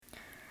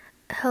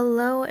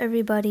Hello,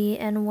 everybody,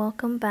 and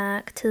welcome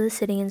back to the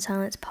Sitting in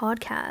Silence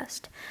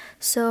podcast.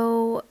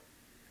 So,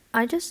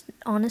 I just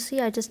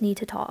need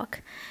to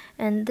talk.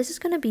 And this is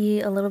going to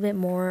be a little bit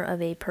more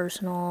of a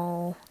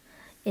personal,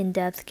 in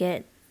depth,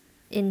 get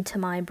into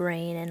my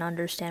brain and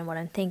understand what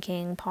I'm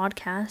thinking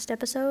podcast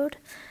episode.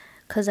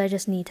 Because I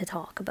just need to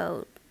talk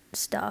about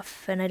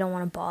stuff and I don't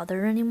want to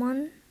bother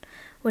anyone,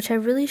 which I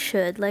really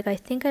should. I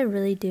think I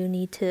really do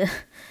need to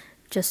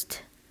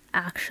just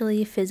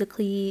actually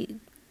physically,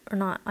 or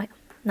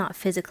not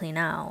physically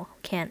now,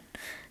 can't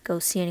go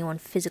see anyone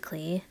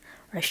physically,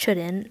 or I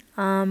shouldn't,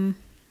 but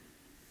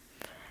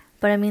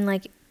I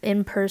mean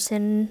in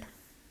person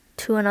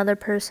to another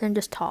person,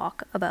 just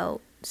talk about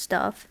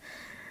stuff,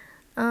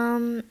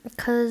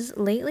 cause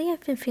lately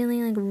I've been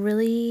feeling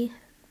really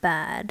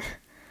bad,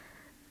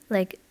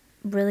 like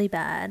really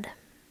bad.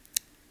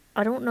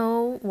 I don't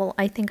know, well,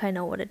 I think I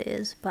know what it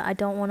is, but I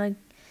don't want to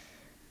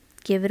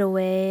give it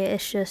away.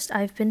 It's just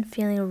I've been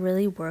feeling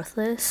really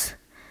worthless.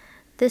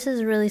 This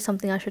is really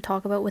something I should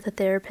talk about with a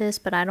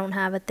therapist, but I don't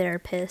have a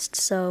therapist,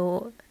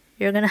 so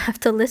you're gonna have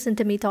to listen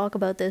to me talk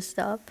about this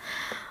stuff.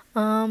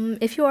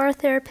 If you are a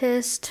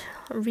therapist,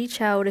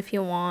 reach out if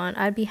you want.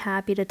 I'd be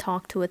happy to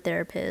talk to a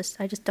therapist.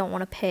 I just don't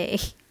want to pay.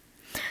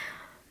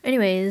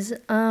 Anyways,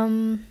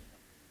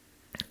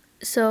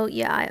 so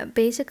yeah,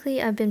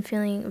 basically I've been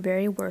feeling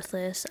very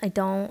worthless. I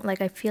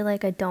feel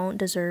like I don't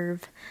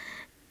deserve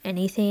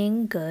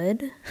anything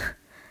good.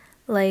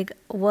 Why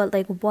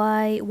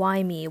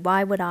me?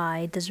 Why would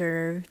I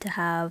deserve to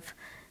have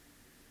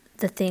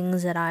the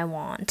things that I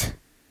want?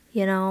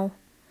 You know?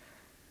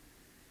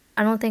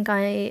 I don't think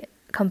I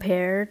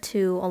compare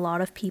to a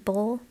lot of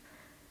people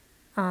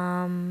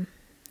in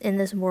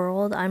this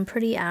world. I'm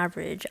pretty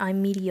average.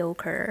 I'm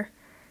mediocre.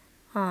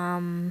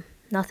 Nothing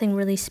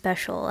really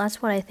special.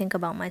 That's what I think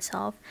about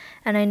myself.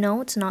 And I know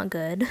it's not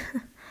good.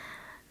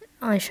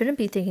 I shouldn't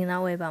be thinking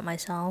that way about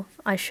myself.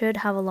 I should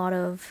have a lot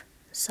of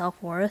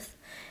self-worth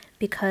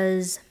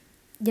because,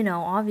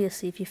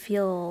 obviously if you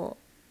feel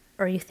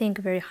or you think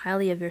very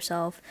highly of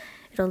yourself,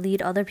 it'll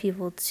lead other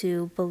people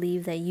to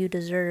believe that you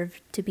deserve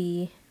to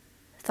be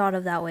thought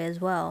of that way as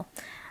well.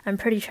 I'm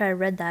pretty sure I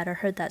read that or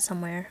heard that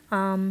somewhere.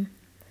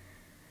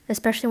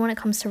 Especially when it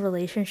comes to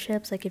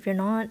relationships, if you're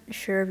not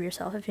sure of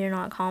yourself, if you're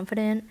not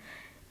confident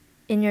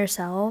in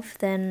yourself,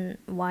 then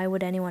why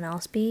would anyone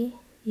else be,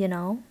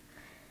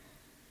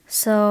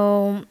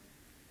 So,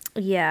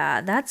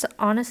 yeah, that's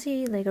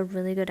honestly a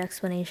really good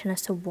explanation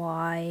as to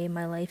why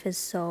my life is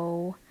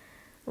so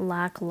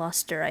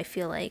lackluster, I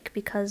feel like,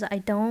 because I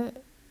don't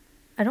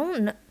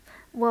know,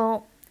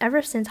 well,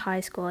 ever since high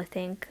school, I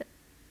think,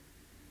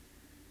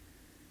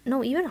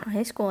 no, even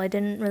high school, I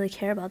didn't really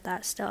care about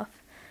that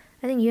stuff.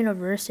 I think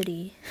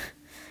university,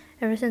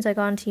 ever since I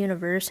got into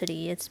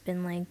university, it's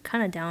been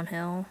kind of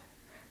downhill.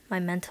 My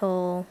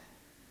mental,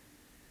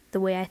 the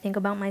way I think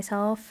about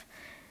myself,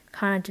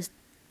 kind of just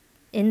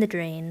in the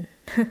drain,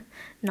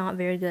 not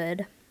very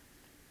good.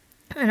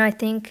 And I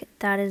think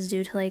that is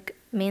due to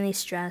mainly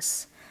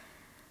stress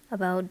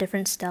about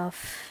different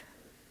stuff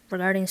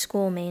regarding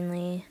school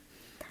mainly.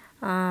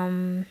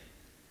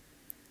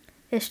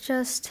 It's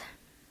just,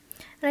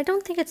 and I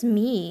don't think it's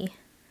me.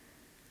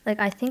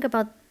 I think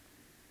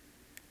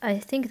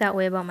that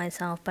way about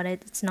myself, but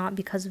it's not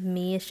because of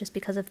me. It's just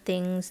because of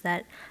things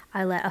that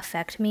I let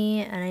affect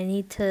me, and I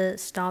need to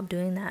stop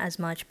doing that as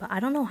much, but I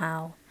don't know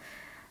how.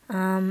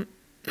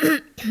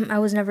 I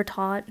was never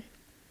taught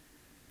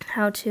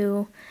how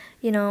to,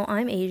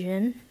 I'm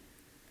Asian.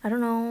 I don't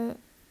know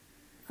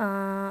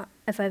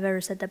if I've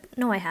ever said that.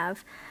 No, I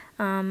have.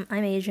 I'm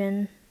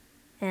Asian,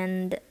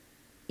 and,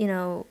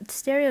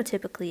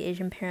 stereotypically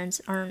Asian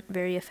parents aren't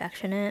very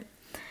affectionate,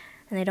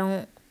 and they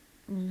don't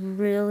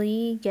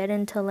really get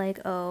into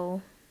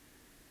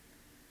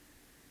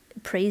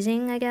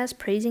praising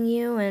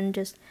you and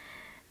just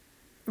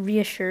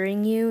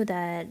reassuring you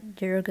that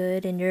you're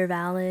good and you're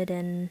valid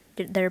and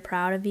they're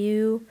proud of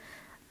you.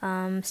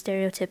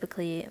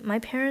 Stereotypically, my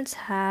parents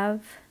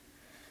have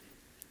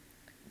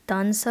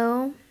done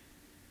so,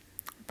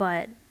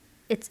 but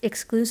it's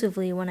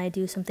exclusively when I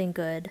do something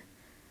good.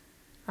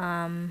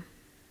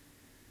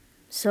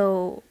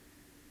 So,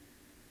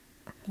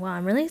 wow,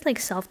 I'm really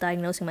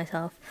self-diagnosing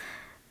myself.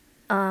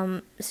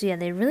 So yeah,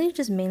 they really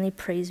just mainly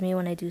praise me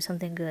when I do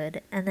something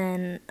good, and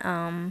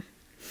then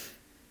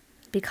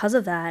because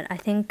of that, I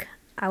think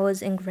I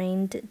was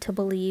ingrained to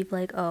believe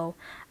oh,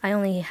 I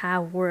only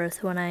have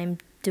worth when I'm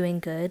doing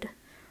good,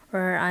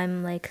 or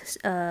I'm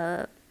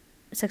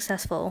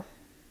successful,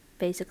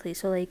 basically.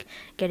 So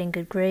getting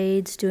good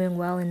grades, doing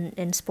well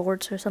in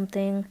sports or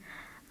something,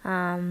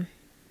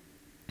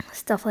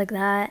 stuff like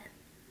that.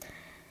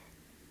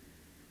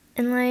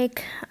 And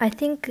I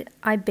think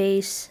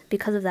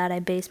because of that, I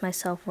base my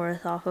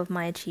self-worth off of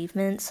my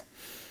achievements,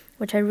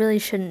 which I really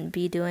shouldn't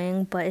be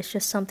doing, but it's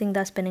just something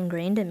that's been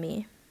ingrained in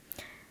me.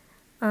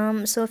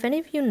 So if any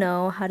of you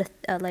know how to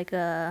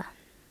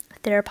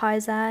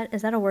therapize that,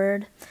 is that a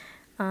word?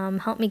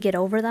 Help me get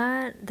over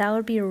that. That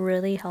would be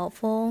really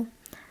helpful.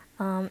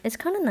 It's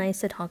kind of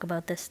nice to talk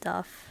about this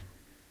stuff.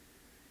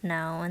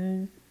 now,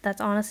 and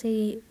that's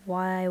honestly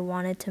why I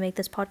wanted to make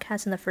this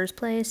podcast in the first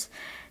place,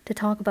 to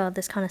talk about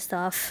this kind of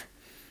stuff.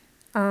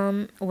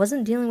 I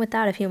wasn't dealing with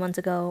that a few months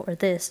ago, or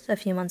this a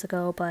few months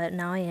ago, but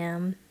now I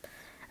am,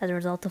 as a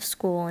result of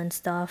school and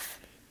stuff.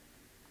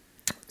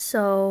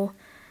 So,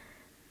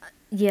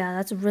 yeah,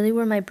 that's really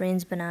where my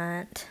brain's been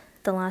at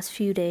the last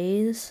few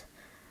days.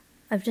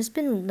 I've just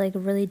been like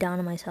really down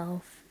on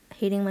myself,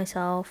 hating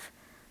myself.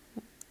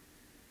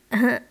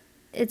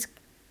 It's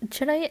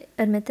Should I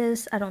admit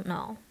this? I don't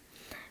know.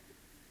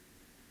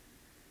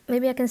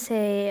 Maybe I can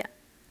say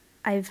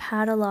I've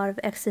had a lot of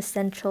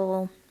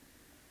existential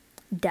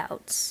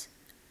doubts,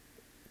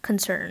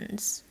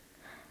 concerns.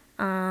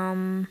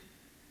 Um,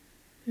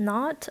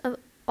 Not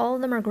all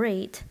of them are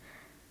great,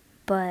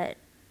 but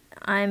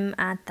I'm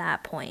at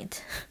that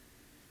point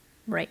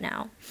right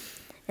now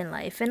in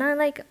life. And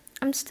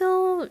I'm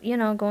still,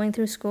 going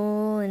through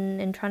school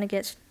and trying to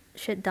get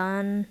shit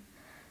done.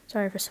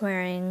 Sorry for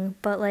swearing,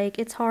 but like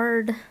it's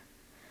hard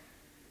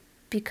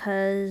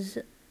because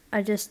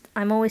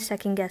I'm always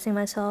second guessing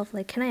myself.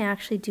 Like, can I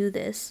actually do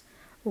this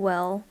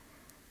well?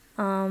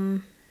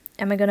 Am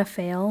I gonna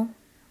fail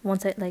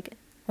once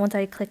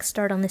I click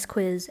start on this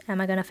quiz?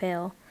 Am I gonna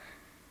fail?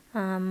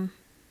 I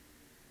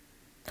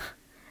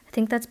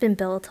think that's been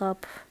built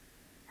up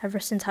ever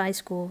since high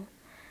school,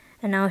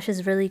 and now it's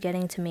just really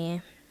getting to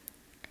me.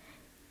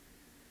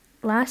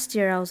 Last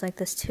year I was like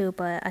this too,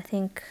 but I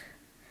think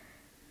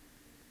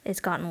it's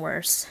gotten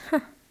worse.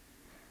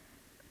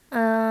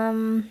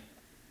 um,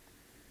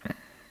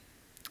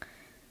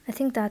 I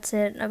think that's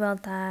it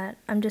about that.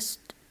 I'm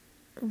just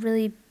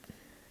really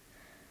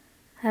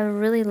have a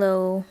really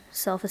low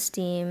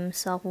self-esteem,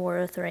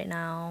 self-worth right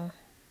now.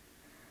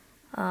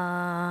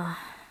 I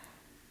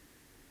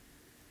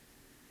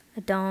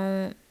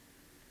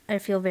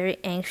feel very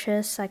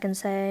anxious, I can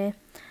say,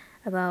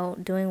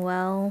 about doing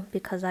well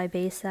because I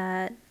base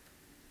my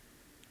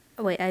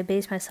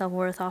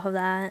self-worth off of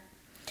that.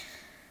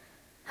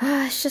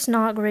 It's just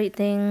not great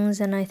things,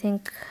 and I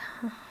think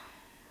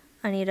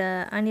I need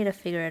to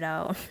figure it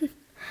out.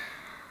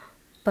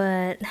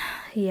 But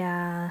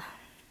yeah,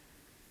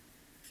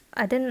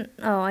 I didn't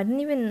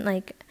even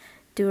like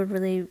do a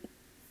really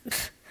I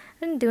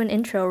didn't do an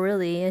intro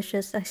really. It's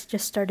just I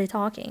just started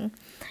talking.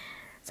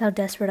 That's how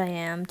desperate I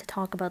am to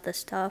talk about this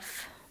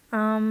stuff.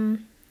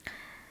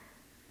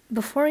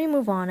 Before we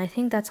move on, I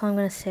think that's all I'm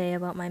going to say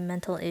about my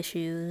mental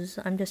issues.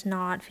 I'm just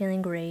not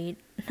feeling great.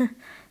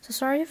 So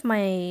sorry if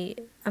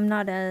I'm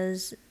not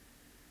as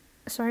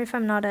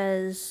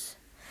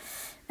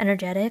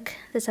energetic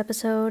this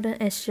episode.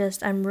 It's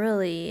just I'm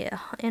really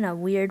in a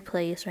weird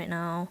place right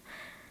now.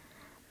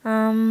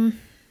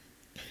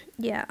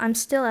 Yeah, I'm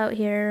still out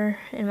here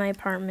in my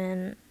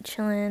apartment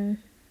chilling.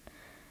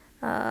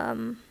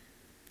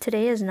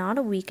 Today is not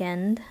a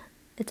weekend.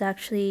 It's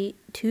actually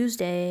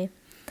Tuesday.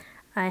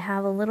 I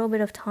have a little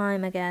bit of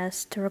time, I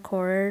guess, to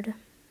record.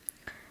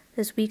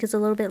 This week is a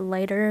little bit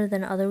lighter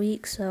than other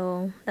weeks,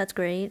 so that's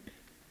great.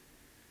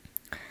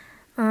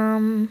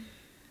 Yeah,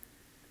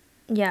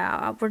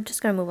 we're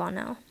just gonna move on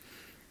now.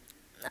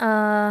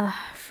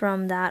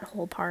 From that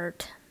whole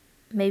part.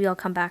 Maybe I'll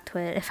come back to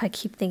it if I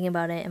keep thinking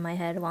about it in my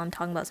head while I'm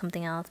talking about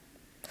something else.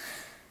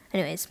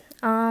 Anyways,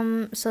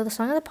 so the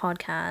song of the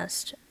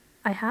podcast,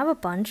 I have a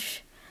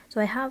bunch.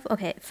 So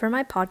for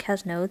my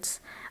podcast notes,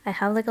 I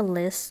have like a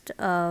list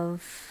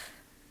of,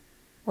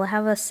 I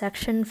have a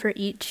section for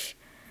each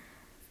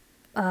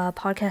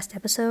podcast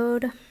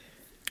episode.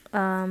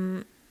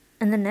 And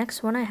the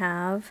next one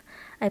I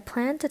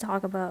plan to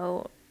talk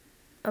about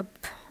a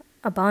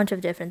bunch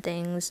of different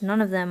things.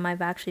 None of them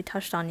I've actually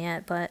touched on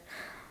yet, but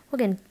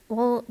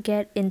we'll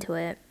get into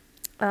it.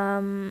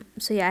 So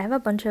yeah, I have a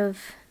bunch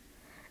of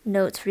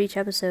notes for each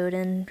episode,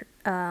 and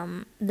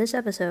this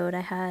episode I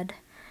had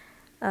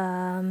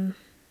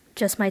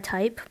Just My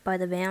Type by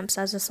the Vamps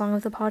as the song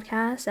of the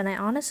podcast, and I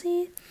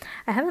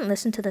haven't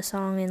listened to the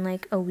song in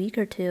like a week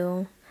or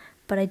two,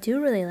 but I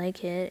do really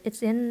like it.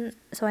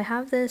 So I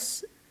have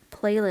this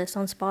playlist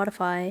on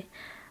Spotify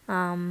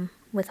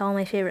with all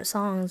my favorite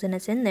songs, and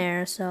it's in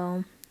there,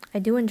 so I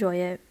do enjoy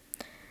it.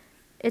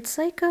 It's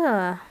like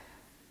I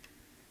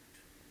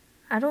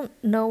don't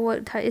know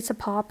what type, it's a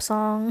pop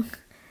song,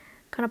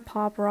 kind of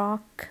pop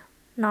rock,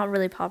 not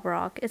really pop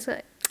rock. It's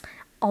a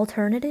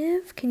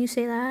alternative, can you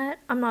say that?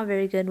 I'm not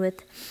very good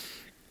with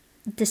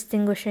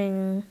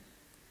distinguishing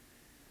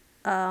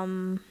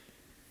genres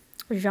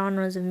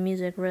of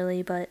music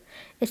really, but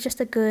it's just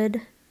a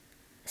good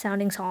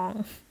sounding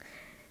song.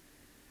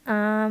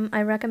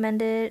 I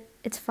recommend it.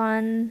 It's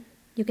fun.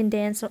 You can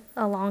dance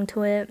along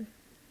to it.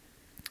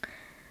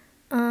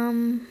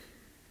 And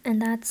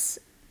that's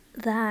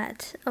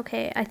that.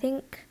 Okay, I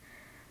think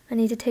I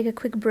need to take a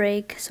quick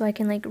break so I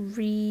can like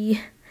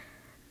readjust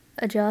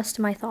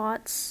my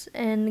thoughts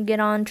and get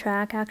on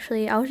track.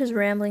 Actually, I was just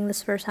rambling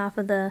this first half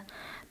of the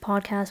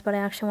podcast, but I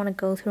actually want to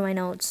go through my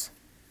notes,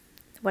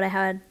 what I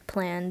had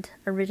planned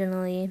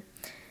originally,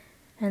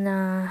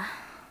 and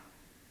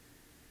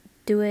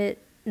do it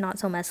not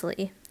so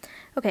messily.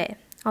 Okay,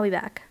 I'll be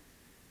back.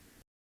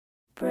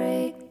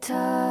 Break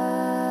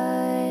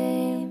time.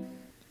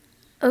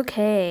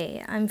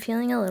 Okay, I'm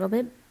feeling a little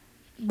bit,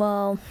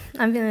 well,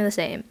 I'm feeling the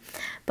same,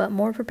 but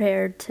more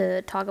prepared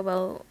to talk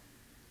about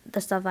the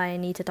stuff I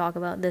need to talk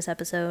about this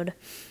episode.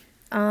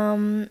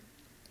 Um,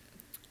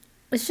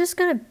 it's just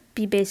gonna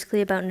be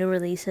basically about new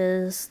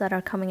releases that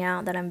are coming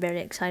out that I'm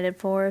very excited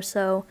for.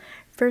 So,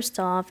 first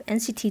off,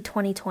 NCT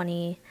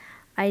 2020.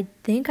 I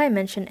think I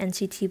mentioned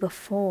NCT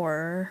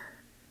before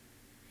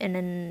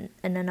in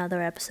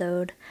another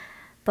episode,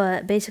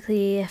 but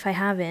basically, if I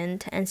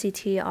haven't,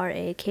 NCT are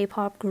a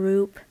K-pop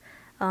group.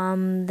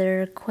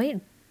 They're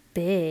quite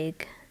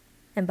big,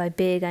 and by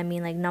big I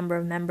mean like number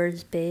of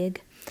members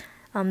big.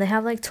 They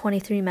have like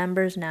 23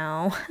 members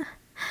now.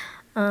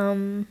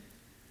 um,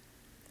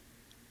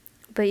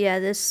 but yeah,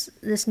 this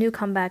new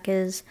comeback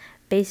is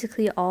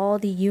basically all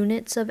the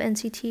units of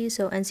NCT.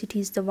 So NCT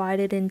is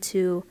divided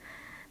into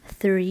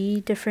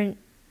three different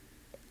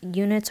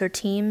units or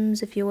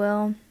teams, if you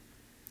will,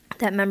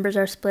 that members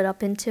are split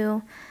up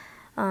into.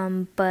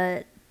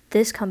 But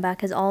this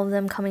comeback is all of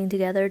them coming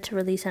together to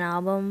release an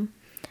album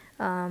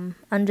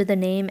under the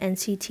name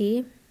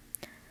NCT.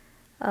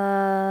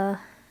 And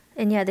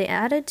yeah, they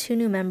added two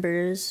new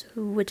members,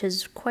 which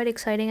is quite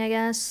exciting, I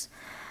guess.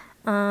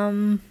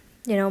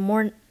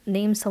 More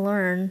names to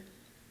learn.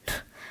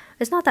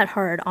 It's not that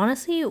hard.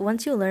 Honestly,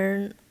 once you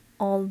learn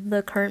all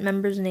the current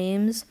members'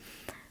 names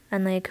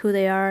and like who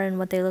they are and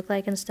what they look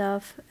like and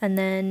stuff, and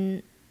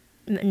then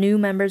new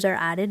members are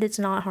added, it's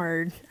not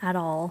hard at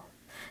all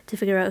to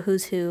figure out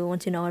who's who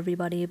once you know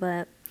everybody.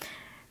 But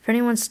for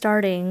anyone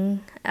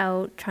starting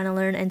out trying to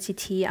learn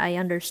NCT, I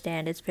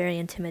understand it's very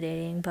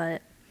intimidating,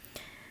 but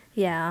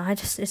yeah,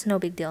 it's no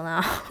big deal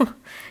now.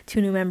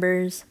 Two new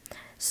members.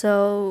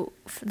 So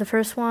the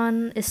first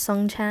one is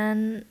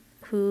Sungchan,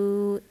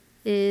 who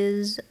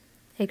is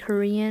a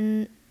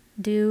Korean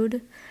dude,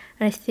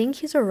 and I think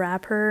he's a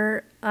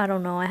rapper. I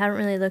don't know. I haven't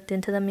really looked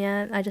into them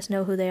yet. I just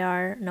know who they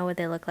are, know what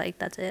they look like.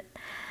 That's it.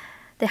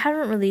 They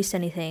haven't released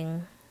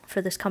anything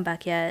for this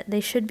comeback yet.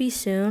 They should be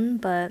soon,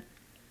 but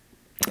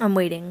I'm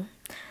waiting.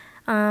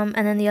 And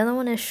then the other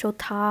one is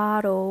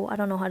Shotaro. I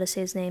don't know how to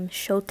say his name.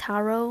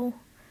 Shotaro.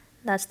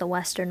 That's the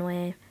Western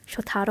way.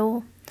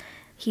 Shotaro.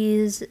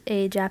 He's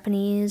a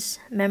Japanese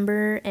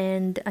member,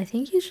 and I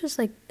think he's just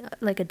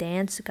like a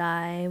dance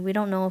guy. We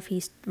don't know if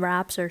he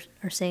raps or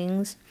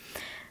sings,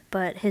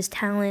 but his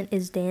talent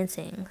is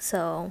dancing.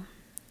 So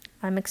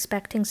I'm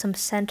expecting some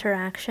center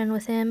action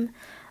with him.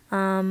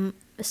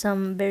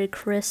 Some very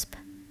crisp,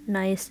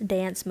 nice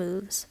dance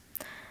moves.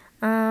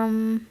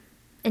 And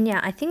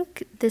yeah, I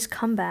think this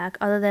comeback,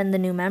 other than the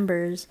new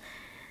members,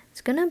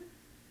 it's gonna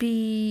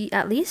be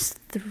at least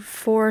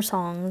 4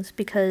 songs,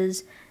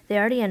 because they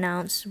already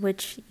announced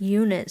which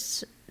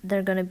units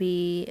they're gonna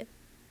be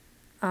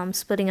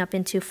splitting up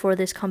into for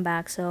this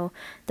comeback. So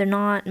they're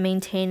not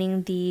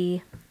maintaining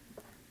the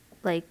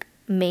like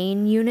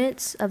main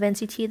units of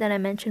NCT that I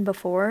mentioned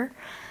before.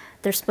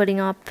 They're splitting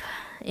up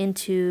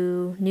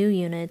into new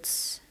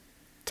units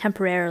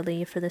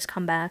temporarily for this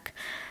comeback.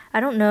 I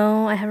don't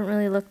know. I haven't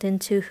really looked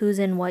into who's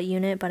in what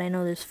unit, but I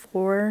know there's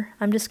 4.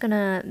 I'm just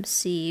gonna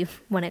see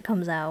when it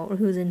comes out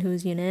who's in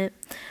whose unit.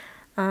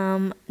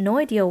 No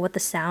idea what the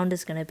sound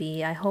is gonna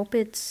be. I hope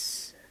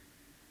it's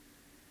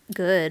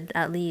good,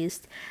 at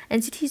least.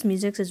 NCT's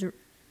music is,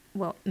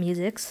 well,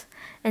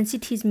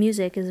 NCT's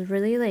music is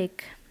really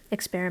like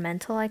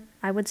experimental,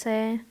 I would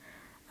say.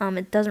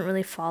 It doesn't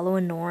really follow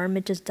a norm.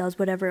 It just does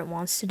whatever it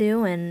wants to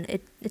do, and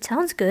it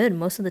sounds good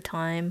most of the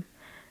time.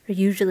 Or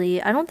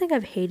usually, I don't think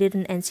I've hated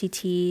an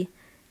NCT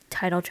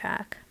title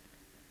track.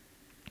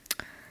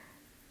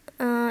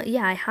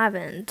 Yeah, I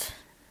haven't.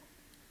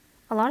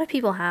 A lot of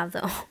people have,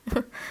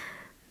 though.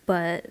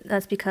 But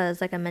that's because,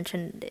 like I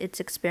mentioned, it's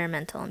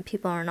experimental and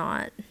people are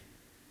not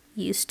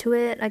used to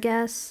it, I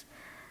guess.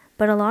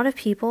 But a lot of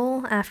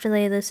people, after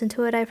they listen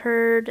to it, I've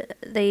heard,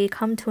 they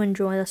come to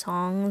enjoy the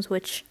songs,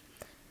 which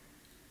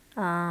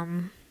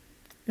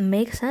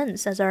makes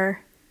sense as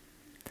our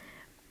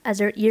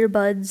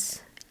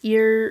eardrums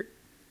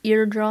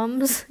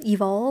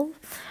evolve,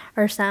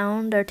 our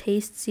sound, our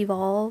tastes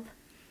evolve.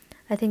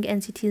 I think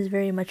NCT is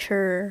very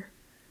mature,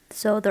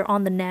 so they're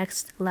on the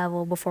next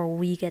level before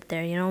we get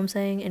there, you know what I'm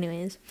saying?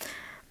 Anyways,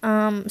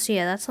 so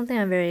yeah, that's something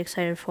I'm very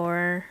excited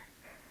for.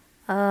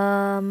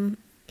 The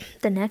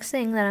next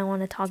thing that I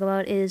want to talk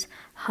about is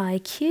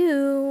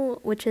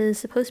Haikyuu, which is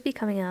supposed to be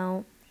coming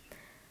out.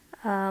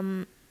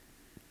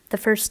 The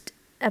first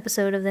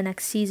episode of the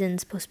next season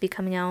is supposed to be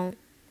coming out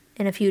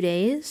in a few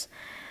days.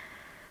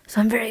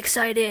 So I'm very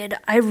excited.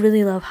 I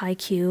really love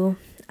Haikyuu.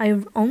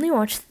 I've only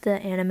watched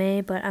the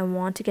anime, but I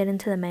want to get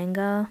into the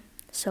manga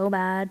so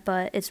bad,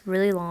 but it's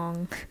really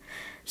long.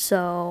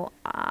 So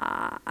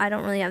I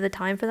don't really have the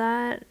time for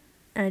that.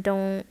 And I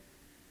don't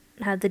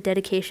have the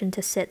dedication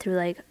to sit through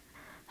like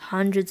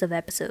hundreds of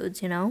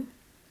episodes, you know?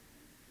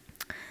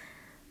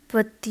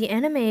 But the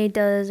anime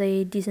does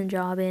a decent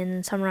job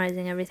in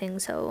summarizing everything,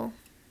 so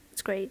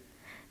it's great.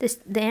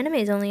 The anime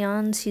is only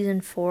on season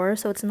 4,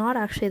 so it's not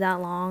actually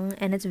that long,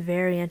 and it's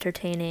very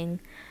entertaining.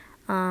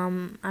 I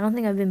don't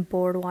think I've been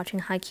bored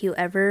watching Haikyuu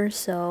ever,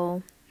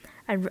 so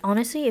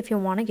Honestly, if you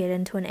want to get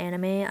into an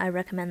anime, I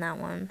recommend that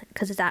one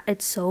because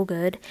it's so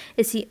good.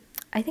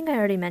 I think I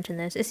already mentioned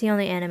this. It's the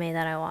only anime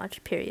that I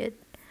watch. Period.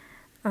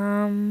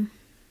 Um.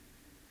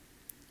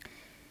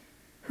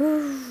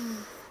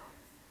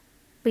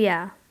 But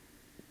yeah,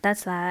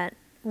 that's that.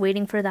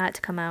 Waiting for that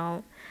to come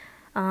out.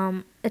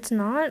 It's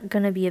not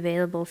gonna be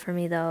available for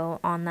me though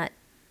on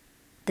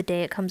the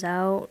day it comes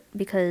out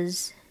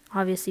because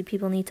obviously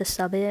people need to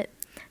sub it,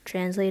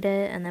 translate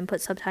it, and then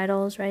put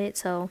subtitles, right?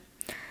 So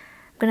I'm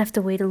gonna have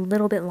to wait a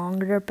little bit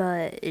longer,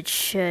 but it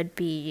should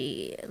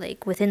be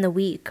like within the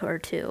week or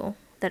two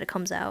that it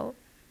comes out.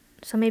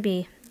 So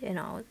maybe,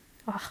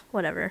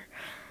 whatever.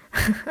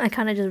 I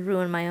kind of just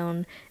ruined my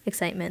own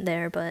excitement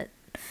there, but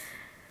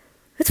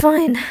it's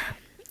fine.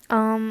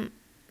 Um,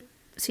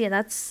 so yeah,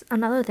 that's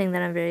another thing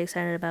that I'm very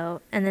excited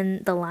about. And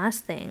then the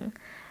last thing,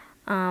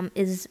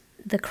 is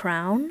The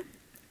Crown.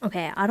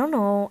 Okay, I don't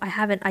know.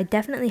 I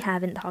definitely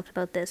haven't talked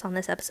about this on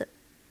this episode,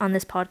 on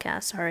this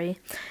podcast, sorry.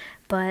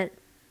 But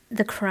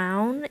The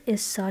Crown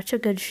is such a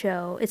good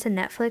show. It's a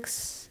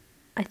Netflix,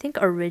 I think,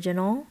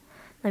 original.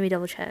 Let me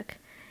double check.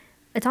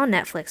 It's on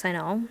Netflix, I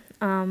know.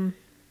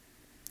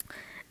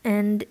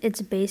 And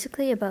it's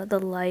basically about the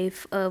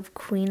life of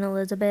Queen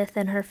Elizabeth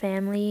and her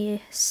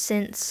family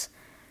since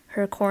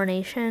her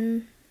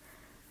coronation.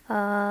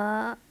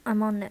 I'm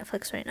on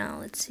Netflix right now.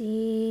 Let's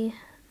see.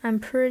 I'm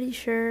pretty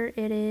sure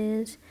it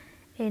is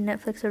a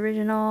Netflix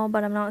original,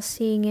 but I'm not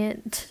seeing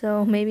it,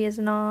 so maybe it's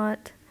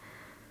not.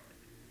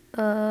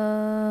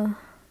 Oh,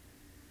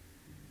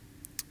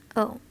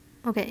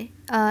 okay.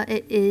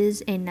 It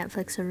is a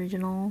Netflix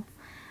original.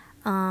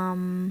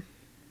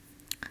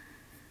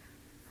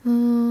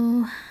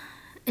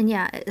 And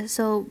yeah,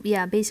 so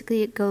yeah,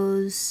 basically it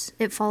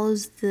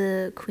follows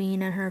the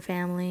queen and her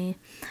family,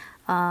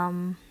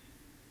 from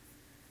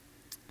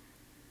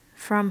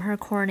her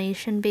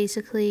coronation,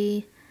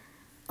 basically,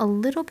 a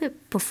little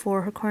bit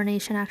before her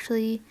coronation,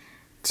 actually,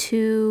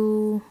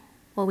 to,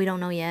 well, we don't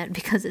know yet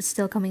because it's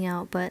still coming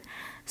out, but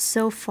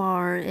so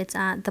far it's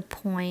at the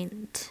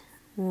point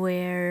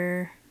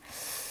where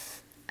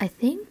I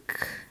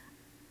think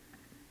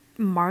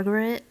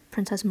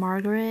Princess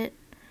Margaret,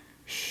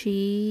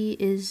 she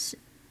is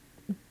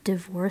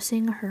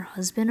divorcing her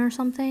husband or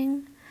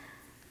something.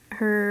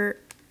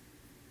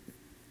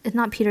 It's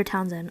not Peter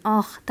Townsend.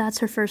 Oh, that's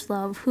her first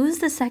love. Who's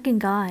the second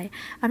guy?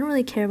 I don't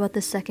really care about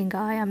the second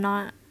guy. I'm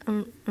not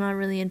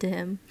really into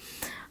him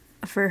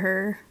for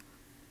her.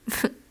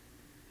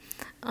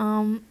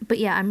 But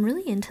yeah, I'm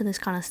really into this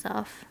kind of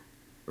stuff.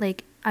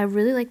 Like, I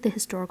really like the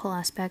historical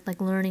aspect, like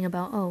learning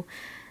about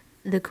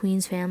the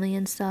Queen's family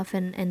and stuff,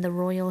 and the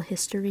royal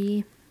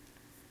history.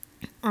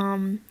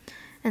 And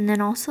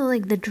then also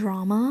like the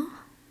drama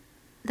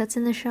that's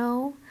in the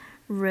show.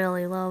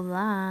 Really love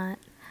that.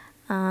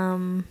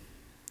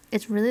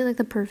 It's really like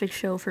the perfect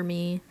show for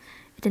me.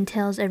 It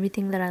entails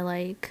everything that I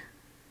like.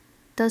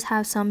 Does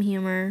have some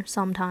humor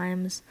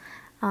sometimes.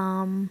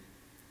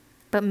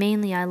 But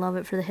mainly I love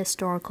it for the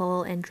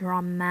historical and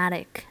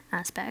dramatic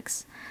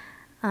aspects.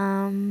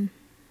 Oh,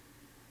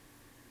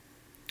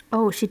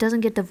 she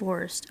doesn't get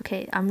divorced.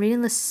 Okay, I'm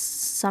reading the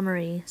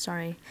summary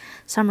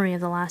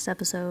of the last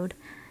episode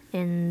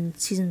in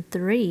season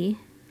 3.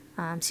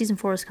 Season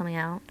 4 is coming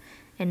out,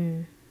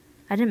 and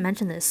I didn't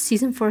mention this.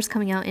 Season 4 is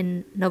coming out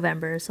in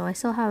November, so I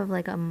still have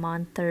like a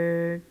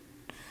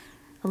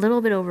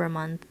little bit over a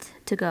month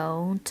to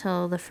go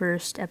till the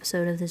first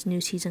episode of this new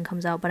season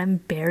comes out, but I'm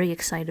very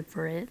excited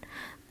for it.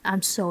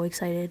 I'm so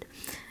excited.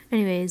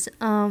 Anyways,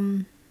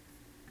 let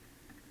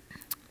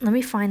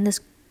me find this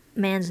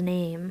man's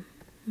name.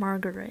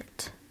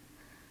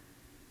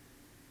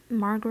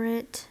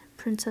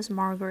 Princess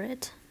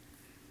Margaret.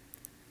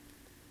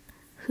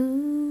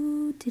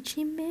 Who did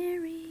she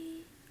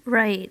marry?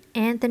 Right,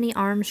 Anthony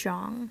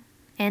Armstrong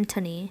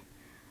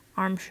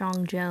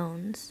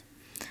Jones.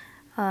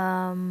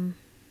 Yeah,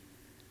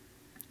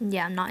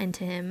 I'm not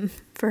into him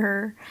for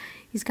her.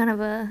 He's kind of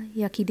a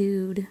yucky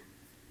dude.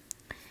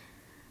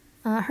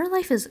 Her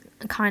life is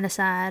kind of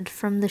sad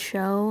from the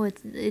show.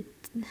 It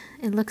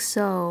looks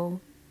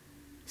so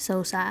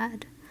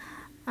sad.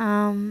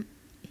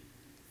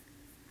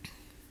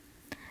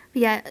 But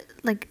yeah,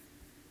 like,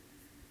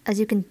 as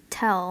you can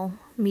tell,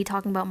 me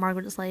talking about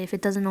Margaret's life,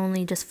 it doesn't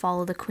only just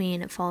follow the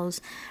queen, it follows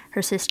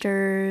her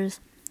sisters,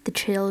 the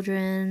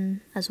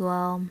children as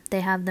well.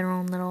 They have their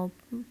own little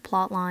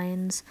plot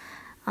lines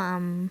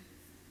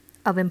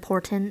of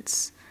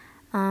importance.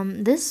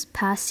 This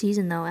past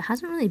season, though, it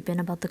hasn't really been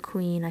about the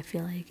queen, I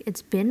feel like.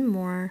 It's been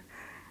more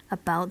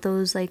about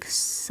those, like,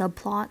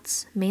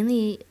 subplots,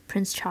 mainly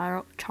Prince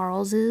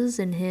Charles's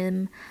and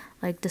him,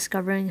 like,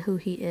 discovering who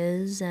he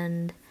is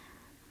and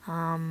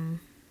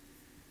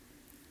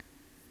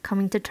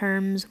coming to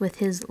terms with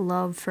his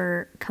love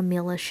for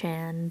Camilla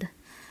Shand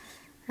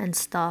and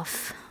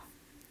stuff.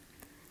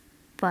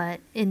 But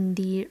in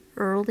the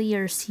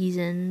earlier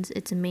seasons,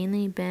 it's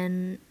mainly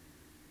been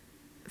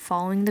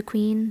following the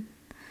Queen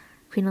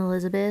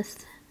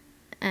Elizabeth,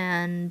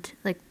 and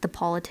like the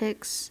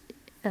politics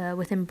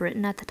within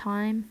Britain at the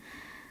time,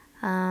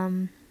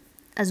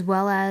 as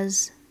well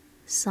as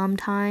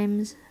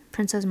sometimes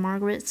Princess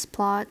Margaret's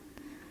subplot.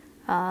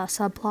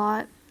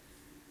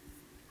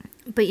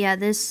 But yeah,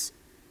 this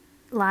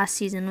last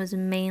season was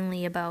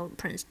mainly about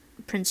Prince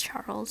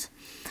Charles,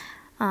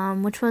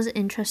 which was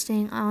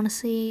interesting. I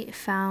honestly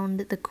found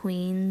the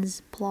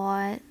Queen's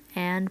plot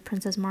and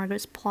Princess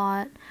Margaret's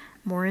plot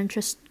more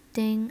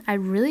interesting. I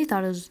really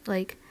thought it was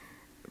like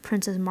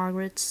Princess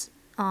Margaret's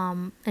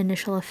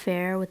initial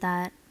affair with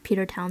that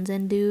Peter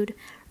Townsend dude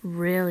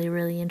really,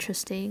 really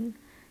interesting.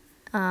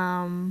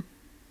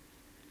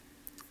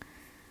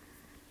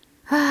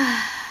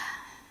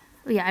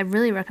 Yeah, I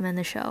really recommend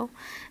the show.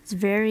 It's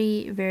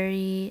very,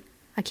 very,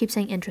 I keep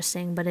saying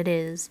interesting, but it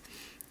is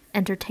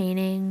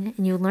entertaining,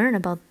 and you learn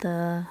about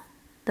the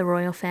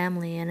royal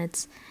family, and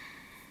it's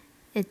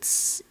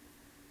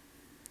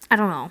I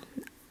don't know.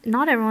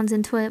 Not everyone's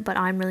into it, but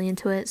I'm really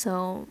into it,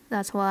 so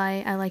that's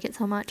why I like it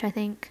so much, I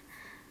think.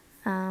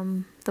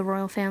 The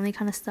royal family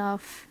kind of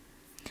stuff.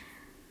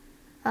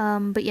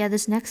 But yeah,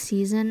 this next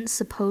season is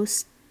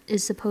supposed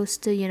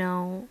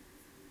to,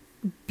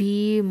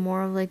 be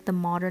more of like the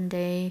modern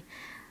day,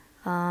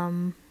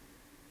 how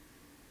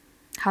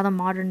the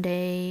modern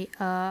day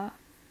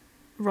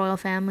royal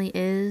family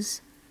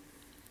is.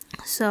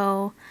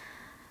 So,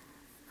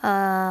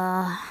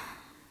 no,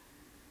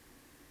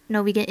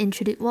 we get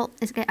introduced. Well,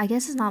 I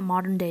guess it's not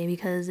modern day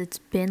because it's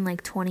been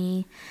like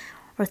 20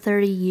 or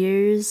 30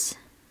 years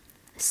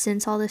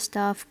since all this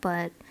stuff,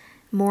 but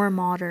more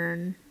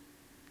modern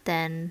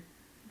than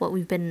what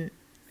we've been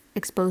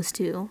exposed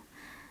to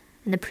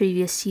in the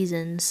previous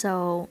season.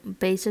 So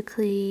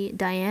basically,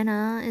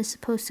 Diana is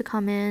supposed to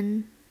come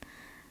in.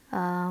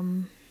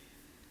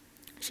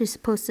 She's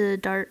supposed to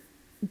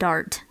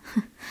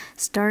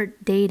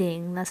start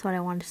dating. That's what I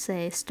wanted to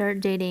say.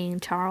 Start dating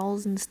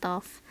Charles and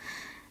stuff.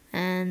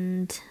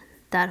 And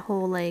that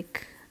whole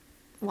like,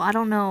 well, I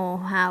don't know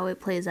how it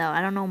plays out.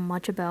 I don't know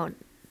much about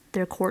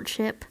their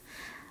courtship.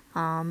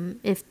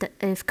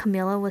 If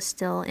Camilla was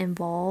still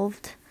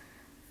involved,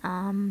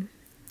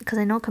 because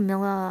I know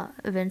Camilla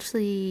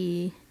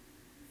eventually.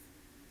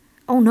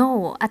 Oh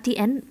no! At the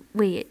end,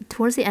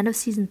 towards the end of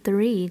season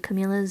 3,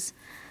 Camilla's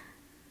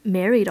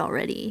married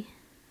already.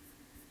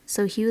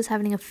 So he was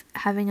having a.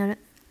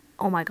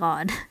 Oh my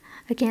god,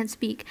 I can't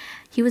speak.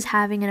 He was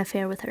having an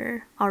affair with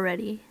her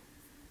already,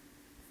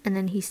 and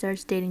then he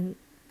starts dating,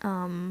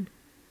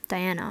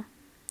 Diana.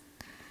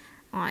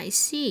 I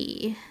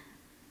see.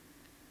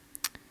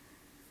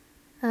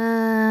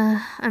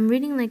 I'm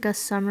reading like a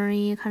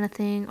summary kind of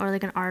thing, or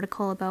like an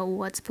article about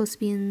what's supposed to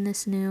be in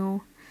this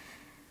new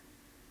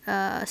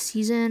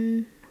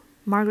season.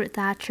 Margaret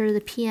Thatcher, the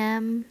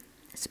PM,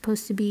 is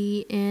supposed to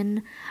be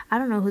in. I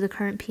don't know who the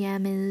current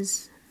PM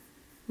is,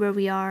 where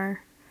we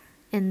are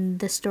in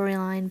the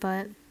storyline,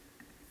 but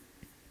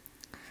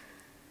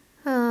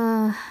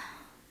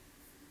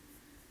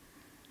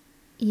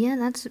yeah,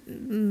 that's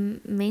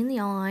mainly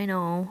all I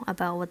know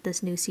about what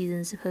this new season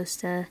is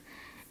supposed to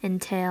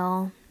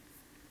entail.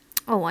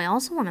 Oh, I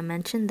also want to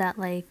mention that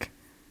like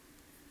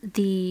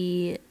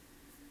the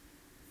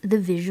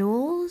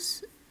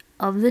visuals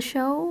of the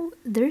show,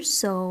 they're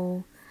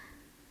so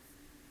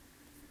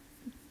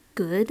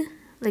good,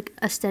 like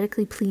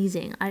aesthetically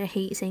pleasing. I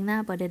hate saying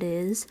that, but it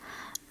is,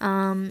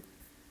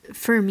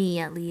 for me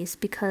at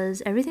least,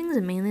 because everything's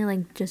mainly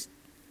like just,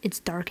 it's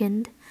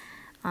darkened.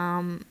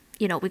 We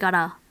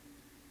gotta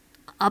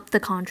up the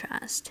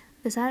contrast.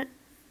 Is that,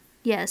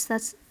 yes,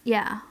 that's,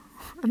 yeah.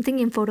 I'm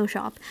thinking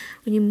Photoshop.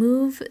 When you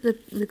move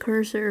the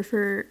cursor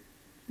for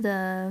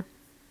the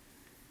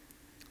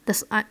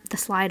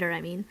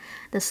slider,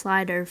 the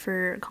slider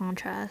for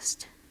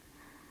contrast,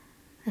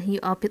 and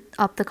you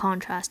up the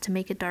contrast to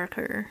make it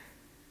darker.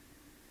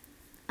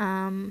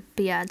 But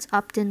yeah, it's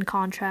upped in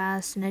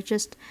contrast, and it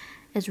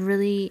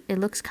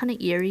looks kind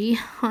of eerie.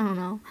 I don't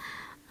know.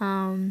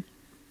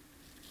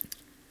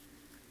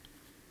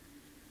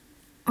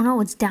 Oh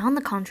no, it's down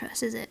the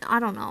contrast, is it? I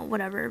don't know,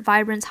 whatever.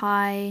 Vibrance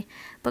high,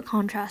 but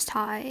contrast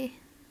high.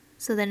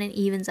 So then it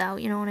evens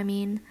out, you know what I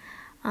mean?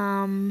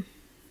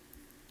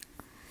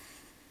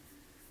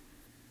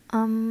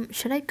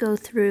 Should I go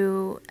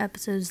through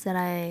episodes that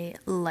I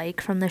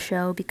like from the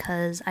show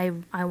because I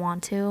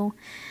want to?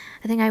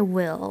 I think I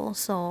will,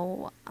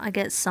 so I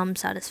get some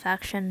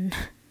satisfaction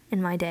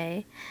in my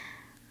day.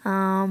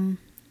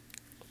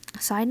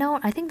 Side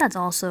note, I think that's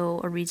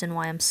also a reason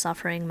why I'm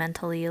suffering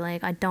mentally.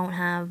 Like, I don't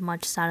have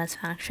much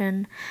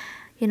satisfaction.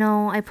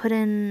 I put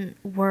in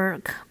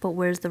work, but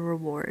where's the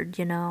reward,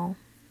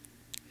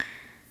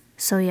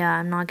 So yeah,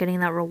 I'm not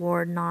getting that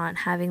reward, not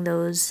having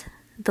those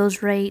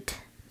right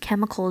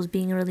chemicals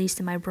being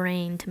released in my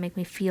brain to make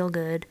me feel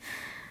good.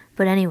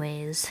 But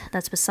anyways,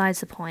 that's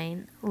besides the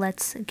point.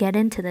 Let's get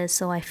into this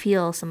so I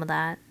feel some of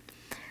that.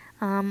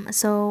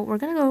 So we're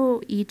gonna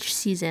go each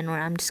season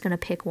where I'm just gonna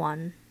pick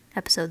one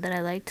episode that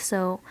I liked.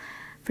 So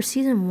for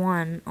season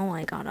 1,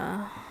 I'll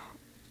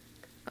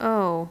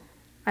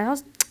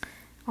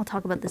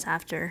talk about this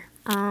after.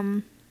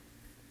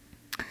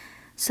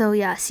 So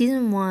yeah,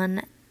 season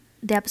 1,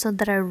 the episode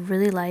that I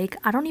really like,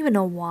 I don't even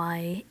know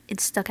why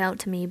it stuck out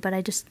to me, but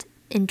I just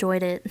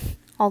enjoyed it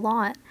a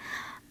lot,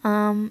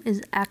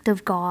 is Act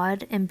of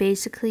God. And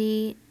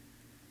basically,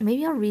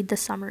 maybe I'll read the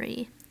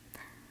summary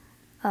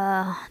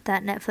that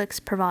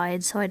Netflix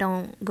provides so I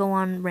don't go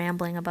on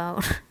rambling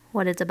about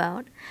what it's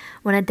about.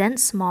 When a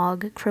dense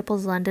smog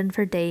cripples London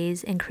for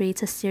days and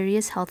creates a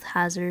serious health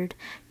hazard,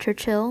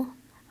 Churchill,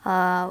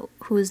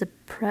 who is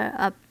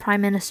the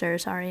prime minister,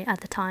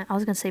 at the time, I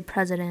was going to say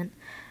president,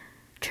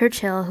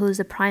 Churchill, who is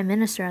the prime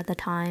minister at the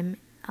time,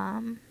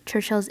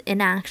 Churchill's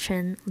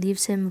inaction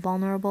leaves him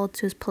vulnerable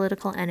to his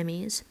political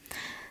enemies.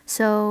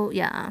 So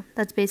yeah,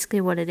 that's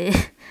basically what it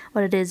is.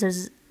 What it is,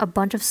 there's a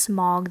bunch of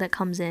smog that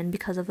comes in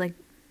because of, like,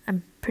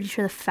 I'm pretty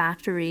sure the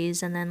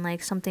factories, and then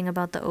like something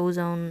about the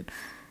ozone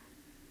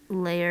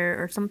layer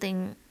or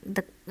something,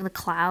 the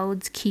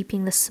clouds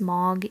keeping the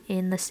smog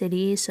in the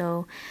city.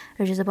 So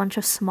there's just a bunch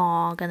of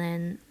smog, and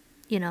then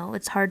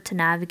it's hard to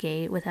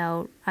navigate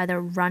without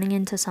either running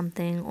into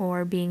something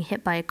or being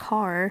hit by a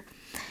car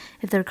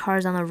if there are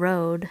cars on the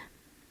road,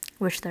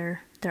 which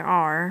there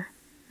are.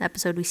 In the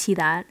episode we see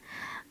that.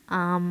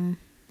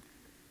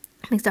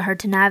 Makes it hard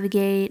to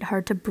navigate,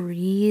 hard to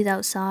breathe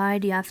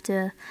outside. You have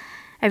to,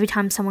 every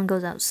time someone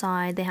goes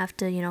outside, they have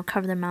to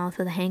cover their mouth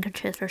with a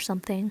handkerchief or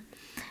something.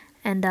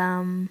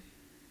 And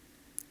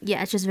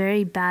yeah, it's just a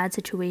very bad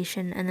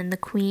situation. And then the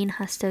queen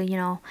has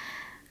to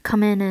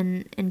come in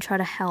and try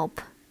to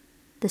help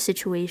the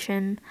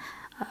situation.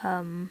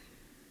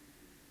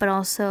 But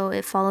also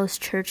it follows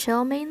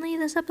Churchill mainly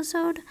this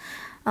episode.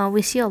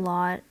 We see a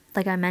lot,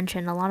 like I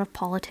mentioned, a lot of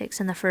politics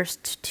in the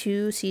first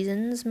 2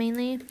 seasons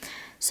mainly.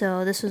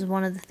 So this was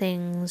one of the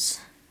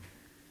things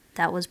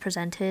that was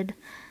presented,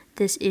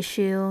 this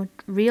issue,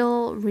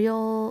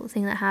 real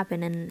thing that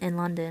happened in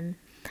London.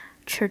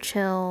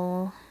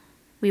 Churchill,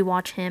 we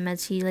watch him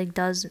as he like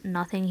does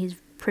nothing. He's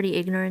pretty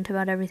ignorant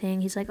about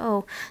everything. He's like,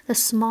 oh, the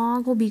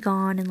smog will be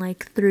gone in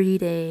like 3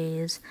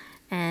 days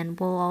and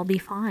we'll all be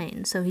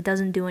fine. So he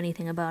doesn't do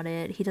anything about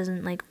it. He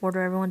doesn't like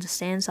order everyone to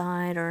stay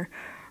inside or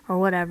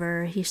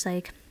whatever. He's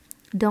like,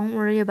 don't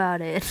worry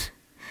about it.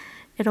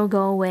 It'll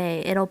go away.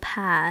 It'll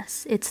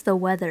pass. It's the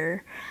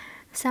weather.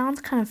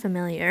 Sounds kind of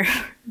familiar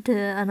to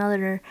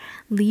another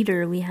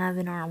leader we have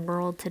in our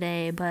world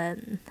today, but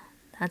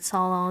that's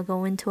all I'll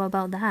go into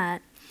about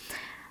that.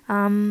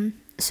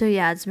 So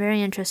yeah, it's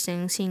very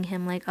interesting seeing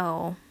him like,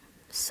 oh,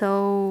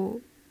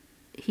 so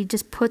he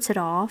just puts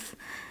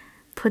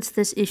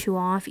this issue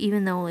off,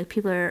 even though like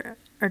people are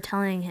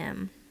telling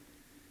him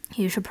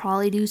you should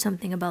probably do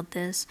something about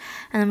this.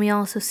 And then we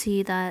also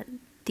see that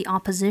the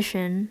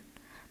opposition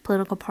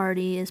political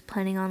party is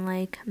planning on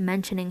like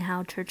mentioning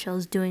how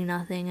Churchill's doing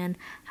nothing and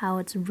how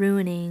it's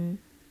ruining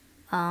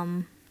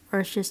or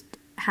it's just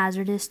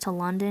hazardous to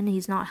London.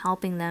 He's not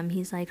helping them,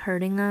 he's like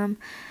hurting them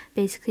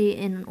basically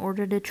in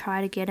order to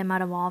try to get him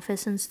out of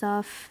office and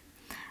stuff.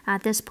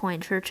 At this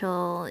point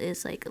Churchill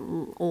is like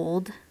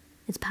old,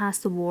 it's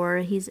past the war,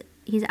 he's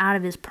out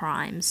of his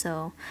prime,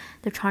 so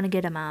they're trying to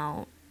get him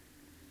out.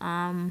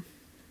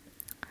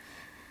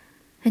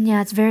 And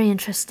yeah, it's very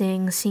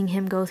interesting seeing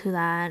him go through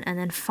that, and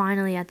then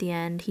finally at the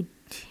end he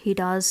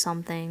does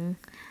something.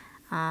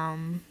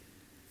 But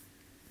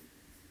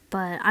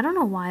I don't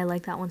know why I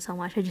like that one so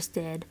much. I just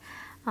did.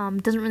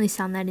 It doesn't really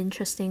sound that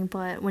interesting,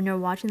 but when you're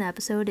watching the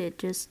episode, it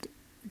just,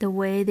 the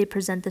way they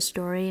present the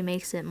story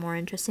makes it more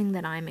interesting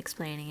than I'm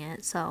explaining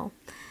it. So,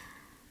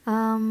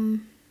 oh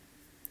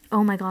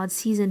my god,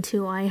 season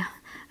 2, I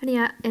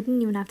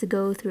didn't even have to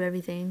go through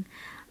everything.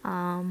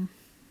 I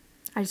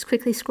just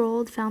quickly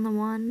scrolled, found the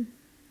one.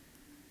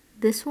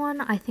 This one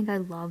I think I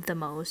love the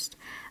most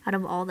out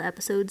of all the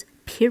episodes,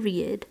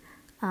 period.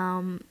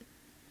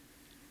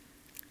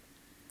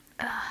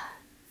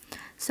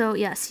 So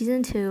yeah,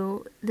 season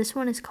 2, this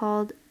one is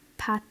called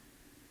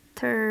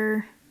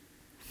Pater.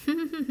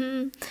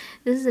 This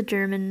is a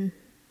German,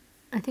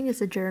 I think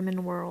it's a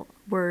German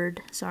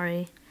word,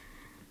 sorry.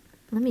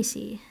 Let me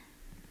see.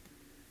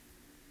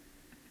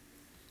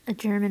 A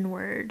German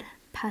word,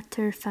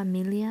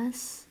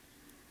 Paterfamilias.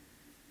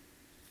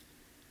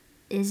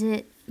 Is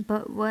it,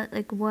 but what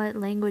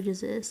language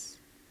is this?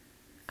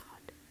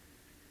 God.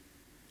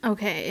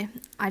 Okay,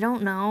 I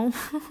don't know.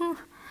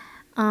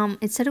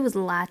 It said it was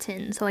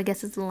Latin, so I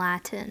guess it's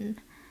Latin.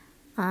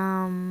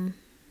 But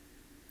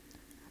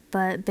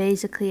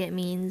basically it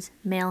means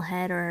male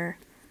head, or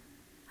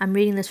I'm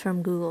reading this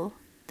from Google,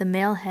 the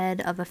male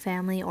head of a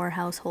family or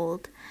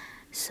household.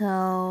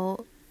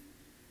 So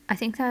I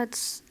think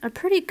that's a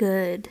pretty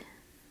good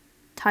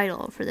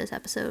title for this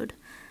episode.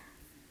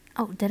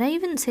 Oh, did I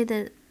even say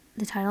the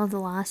title of the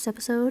last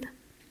episode?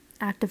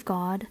 Act of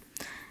God.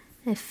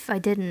 If I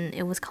didn't,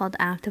 it was called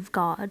Act of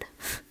God.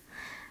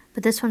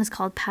 But this one is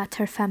called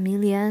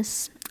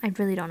Paterfamilias. I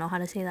really don't know how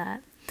to say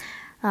that.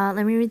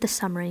 Let me read the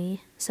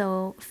summary.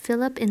 So,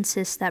 Philip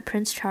insists that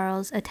Prince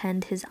Charles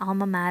attend his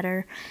alma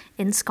mater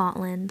in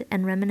Scotland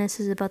and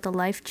reminisces about the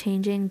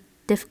life-changing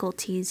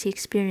difficulties he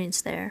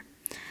experienced there.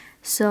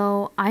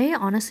 So, I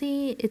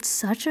honestly, it's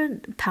such a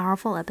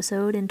powerful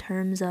episode in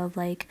terms of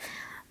like,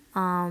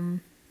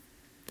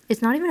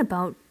 it's not even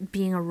about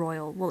being a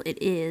royal. Well, it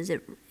is.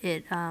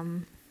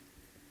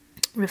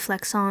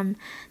 reflects on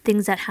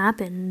things that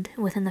happened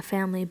within the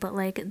family, but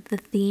like the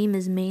theme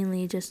is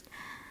mainly just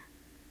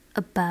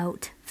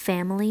about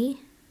family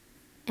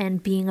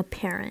and being a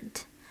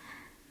parent,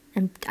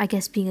 and I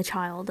guess being a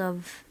child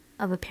of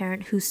a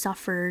parent who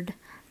suffered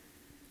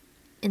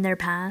in their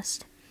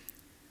past.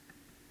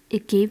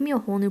 It gave me a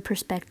whole new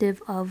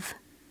perspective of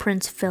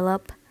Prince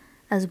Philip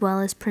as well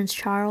as Prince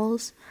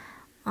Charles.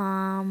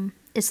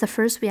 It's the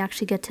first we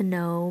actually get to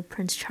know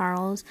Prince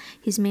Charles.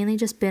 He's mainly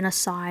just been a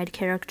side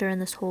character in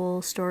this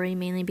whole story,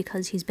 mainly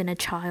because he's been a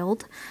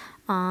child.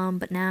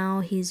 But now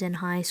he's in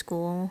high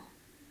school,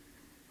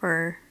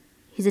 or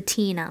he's a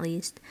teen at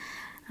least.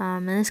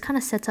 And this kind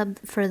of sets up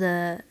for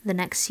the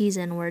next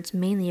season where it's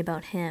mainly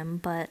about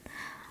him. But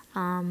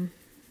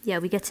yeah,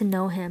 we get to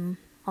know him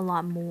a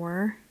lot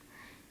more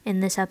in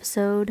this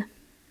episode.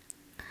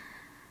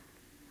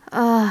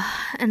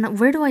 And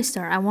where do I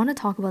start? I want to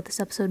talk about this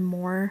episode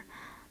more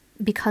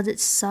because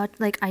it's such,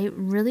 like, I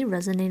really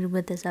resonated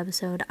with this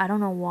episode. I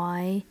don't know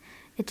why.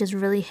 It just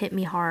really hit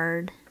me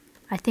hard.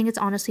 I think it's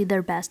honestly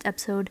their best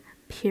episode,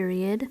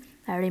 period.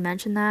 I already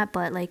mentioned that,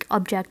 but like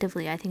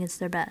objectively, I think it's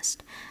their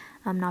best.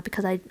 Not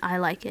because I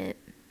like it.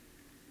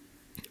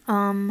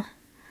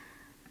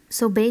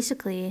 So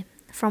basically,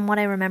 from what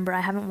I remember,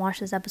 I haven't watched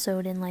this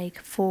episode in like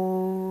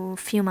for a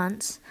few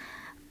months,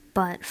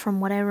 but from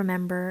what I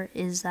remember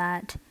is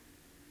that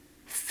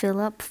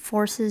Philip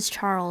forces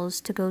Charles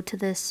to go to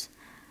this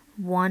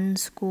one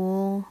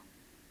school,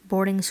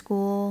 boarding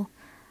school,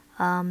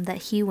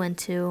 that he went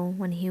to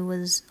when he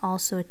was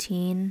also a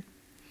teen.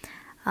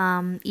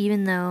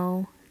 Even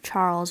though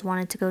Charles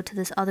wanted to go to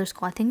this other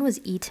school, I think it was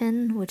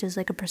Eton, which is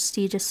like a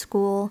prestigious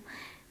school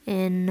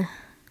in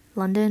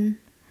London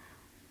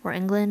or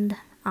England.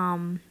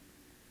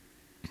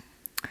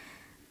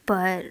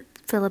 But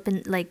Philip,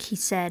 like, he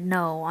said,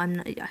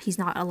 no, he's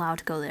not allowed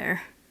to go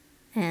there.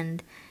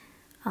 And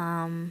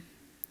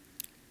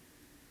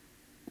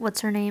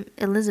what's her name?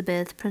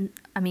 Elizabeth,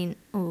 I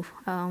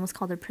almost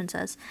called her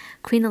princess.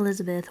 Queen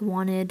Elizabeth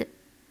wanted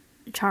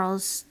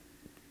Charles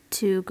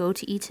to go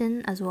to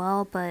Eton as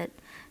well, but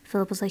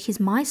Philip was like, he's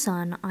my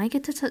son. I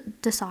get to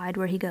decide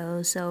where he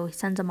goes, so he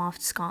sends him off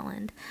to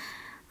Scotland.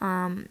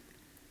 And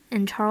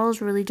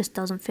Charles really just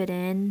doesn't fit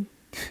in.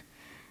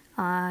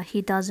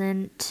 He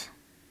doesn't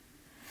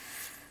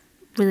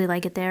really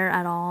like it there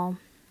at all.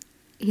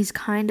 He's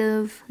kind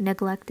of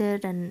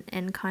neglected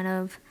and kind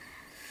of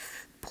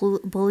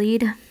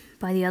bullied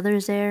by the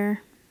others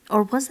there.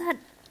 Or was that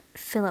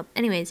Philip?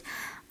 Anyways,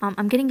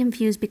 I'm getting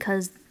confused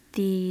because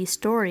the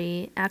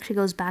story actually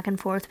goes back and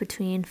forth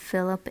between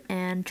Philip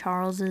and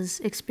Charles's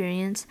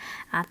experience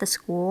at the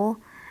school,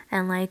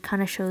 and like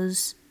kind of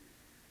shows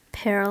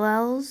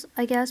parallels,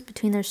 I guess,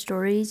 between their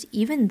stories,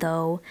 even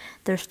though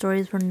their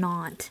stories were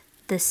not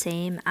the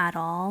same at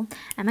all.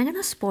 Am I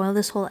gonna spoil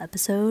this whole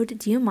episode?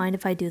 Do you mind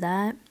if I do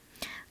that?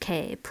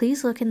 Okay,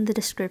 please look in the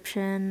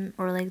description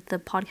or like the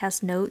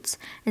podcast notes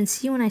and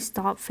see when I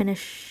stop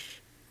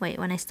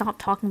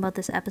talking about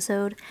this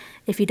episode,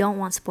 if you don't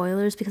want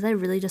spoilers, because I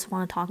really just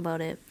want to talk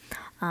about it.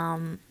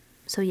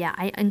 So yeah,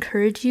 I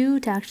encourage you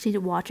to actually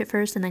watch it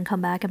first and then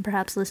come back and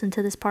perhaps listen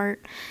to this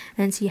part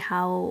and see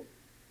how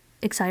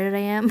excited I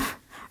am.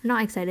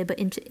 Not excited, but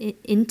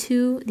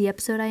into the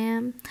episode I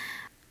am.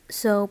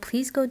 So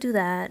please go do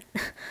that.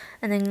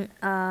 And then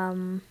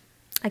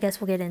I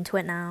guess we'll get into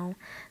it now.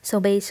 So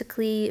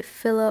basically,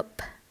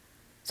 Philip,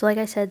 so like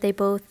I said, they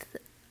both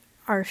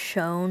are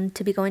shown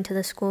to be going to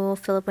the school.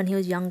 Philip when he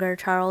was younger,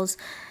 Charles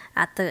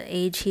at the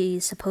age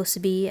he's supposed to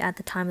be at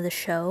the time of the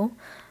show.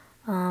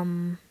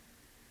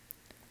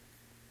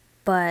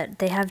 But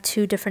they have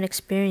two different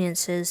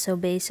experiences. So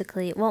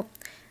basically, well,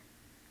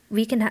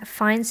 we can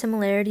find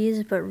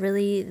similarities, but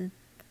really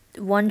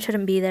one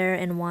shouldn't be there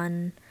and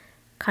one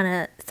kind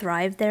of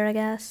thrived there, I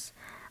guess.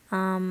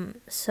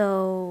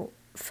 So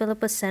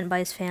Philip was sent by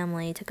his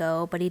family to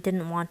go, but he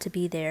didn't want to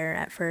be there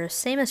at first.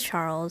 Same as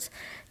Charles.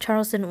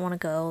 Charles didn't want to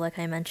go, like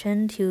I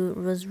mentioned. He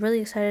was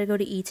really excited to go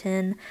to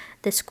Eton.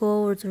 This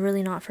school was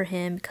really not for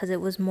him because it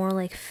was more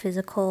like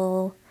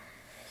physical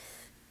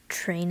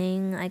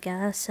training, I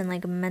guess, and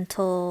like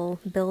mental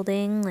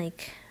building,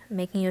 like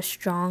making you a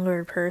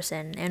stronger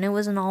person. And it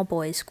was an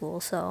all-boys school,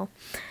 so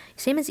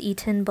same as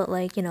Eton, but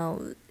like, you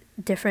know,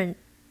 different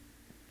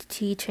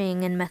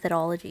teaching and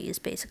methodologies,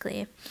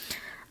 basically.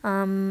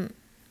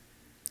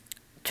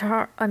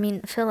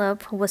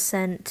 Philip was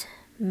sent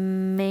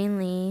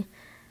mainly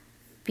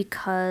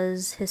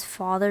because his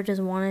father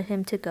just wanted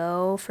him to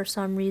go for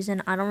some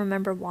reason. I don't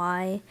remember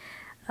why,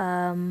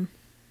 but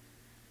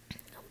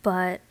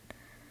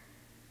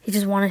he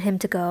just wanted him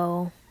to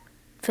go.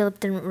 Philip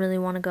didn't really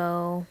want to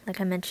go, like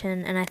I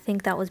mentioned, and I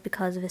think that was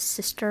because of his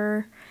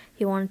sister.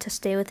 He wanted to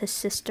stay with his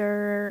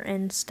sister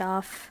and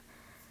stuff.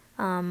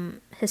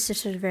 His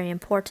sister's very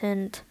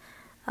important.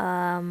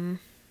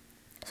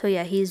 So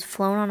yeah, he's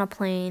flown on a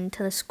plane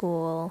to the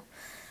school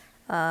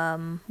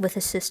with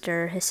his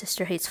sister. His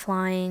sister hates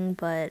flying,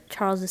 but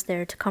Charles is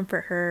there to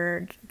comfort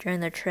her during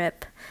their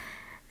trip.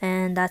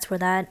 And that's where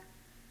that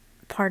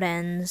part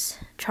ends.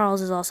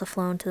 Charles is also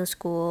flown to the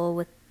school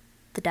with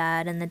the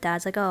dad, and the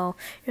dad's like, oh,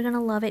 you're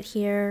gonna love it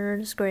here,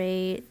 it's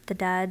great. The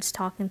dad's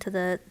talking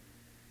to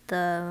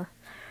the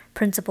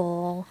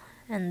principal,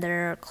 and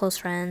they're close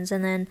friends,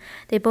 and then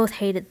they both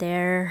hate it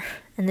there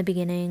in the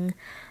beginning.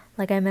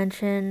 Like I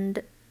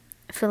mentioned,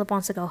 Philip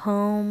wants to go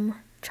home.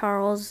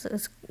 Charles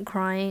is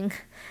crying.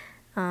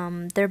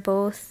 They're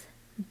both,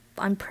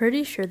 I'm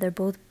pretty sure they're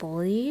both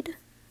bullied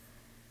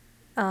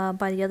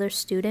by the other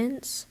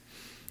students.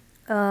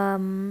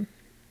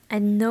 I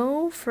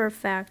know for a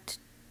fact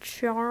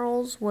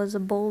Charles was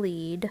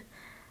bullied.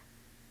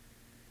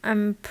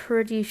 I'm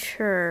pretty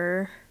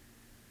sure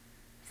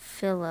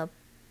Philip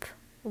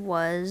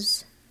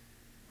was.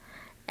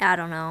 I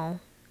don't know.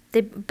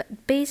 They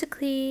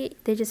basically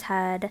they just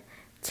had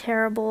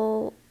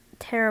terrible,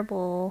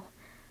 terrible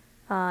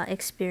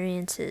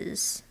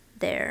experiences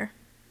there.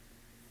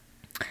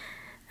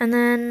 And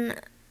then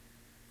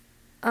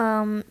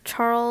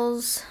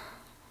Charles,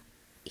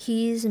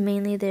 he's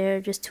mainly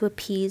there just to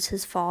appease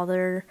his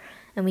father,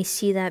 and we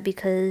see that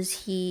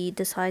because he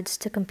decides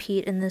to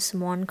compete in this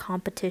one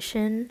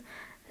competition.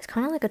 It's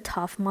kind of like a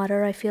Tough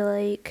Mudder, I feel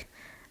like.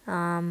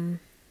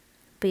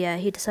 But yeah,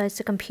 he decides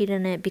to compete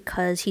in it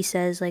because he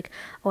says, like,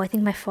 oh, I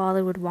think my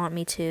father would want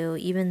me to,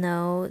 even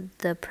though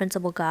the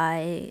principal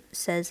guy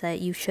says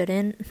that you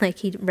shouldn't. Like,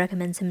 he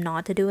recommends him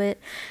not to do it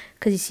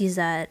because he sees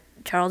that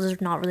Charles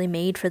is not really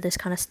made for this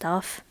kind of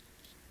stuff.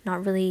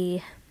 Not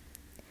really,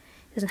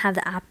 doesn't have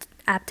the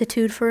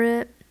aptitude for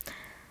it.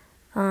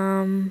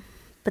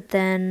 But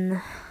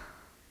then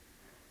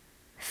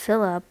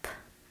Philip,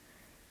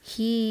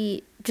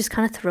 he just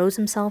kind of throws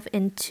himself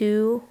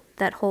into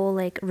that whole,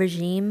 like,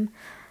 regime.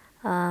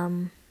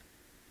 And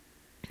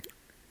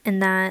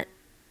that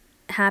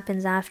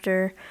happens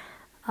after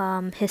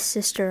his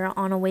sister,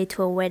 on a way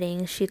to a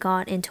wedding, she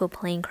got into a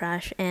plane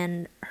crash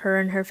and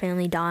her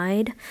family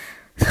died,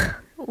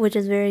 which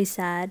is very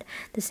sad.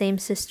 The same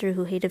sister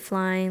who hated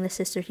flying, the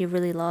sister he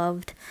really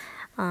loved,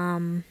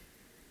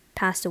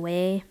 passed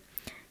away.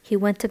 He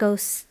went to go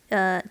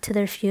to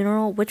their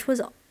funeral, which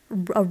was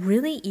a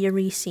really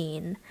eerie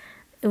scene.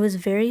 It was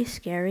very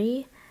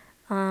scary.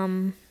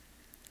 So,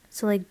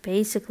 like,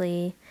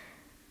 basically,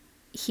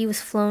 he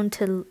was flown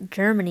to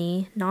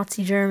Germany,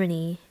 Nazi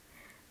Germany,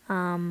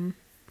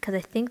 because I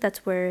think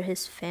that's where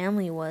his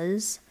family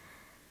was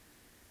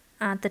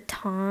at the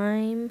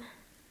time,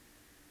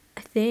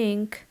 I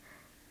think.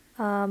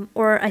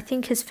 Or I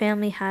think his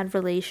family had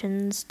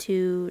relations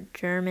to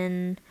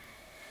German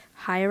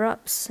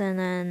higher-ups, and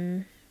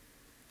then,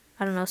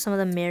 I don't know, some of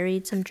them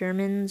married some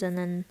Germans, and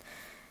then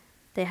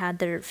they had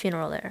their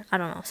funeral there. I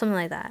don't know, something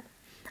like that.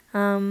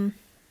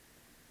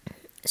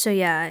 So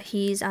yeah,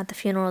 he's at the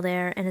funeral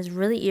there, and it's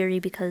really eerie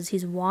because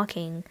he's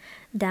walking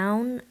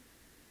down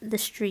the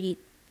street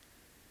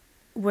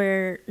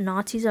where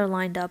Nazis are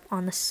lined up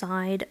on the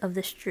side of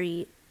the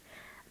street,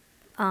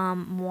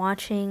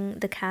 watching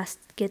the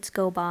caskets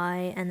go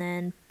by and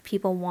then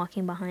people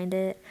walking behind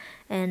it.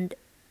 And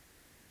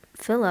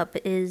Philip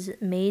is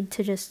made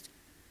to just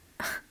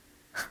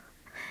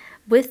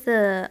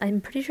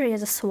I'm pretty sure he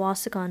has a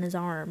swastika on his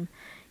arm.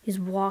 He's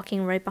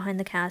walking right behind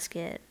the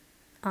casket.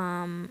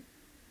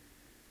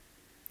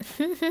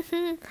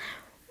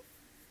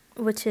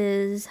 Which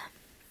is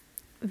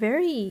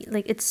very,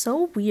 like, it's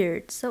so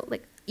weird, so,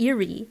 like,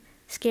 eerie,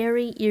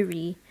 scary,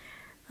 eerie.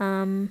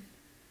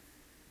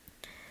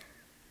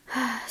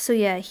 So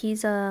yeah,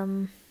 he's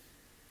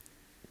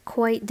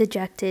quite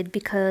dejected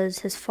because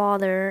his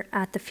father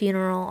at the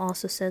funeral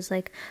also says,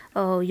 like,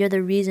 oh, you're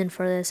the reason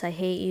for this, I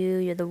hate you,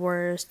 you're the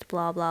worst,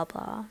 blah blah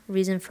blah,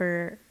 reason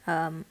for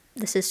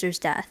the sister's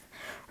death,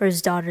 or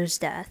his daughter's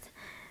death.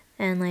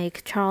 And,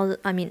 like,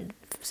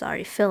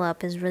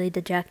 Philip is really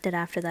dejected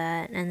after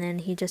that, and then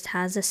he just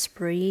has a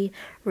spree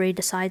where he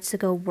decides to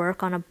go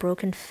work on a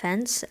broken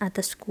fence at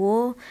the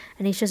school,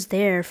 and he's just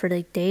there for,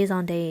 like, days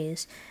on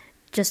days,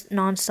 just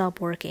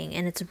non-stop working,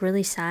 and it's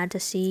really sad to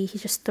see.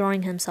 He's just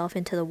throwing himself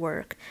into the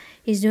work.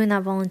 He's doing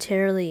that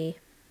voluntarily.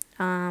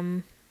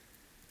 But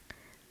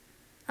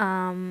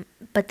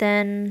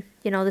then,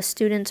 the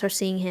students are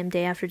seeing him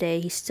day after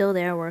day. He's still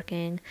there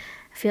working.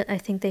 I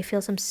think they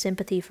feel some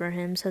sympathy for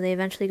him, so they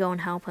eventually go and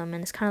help him,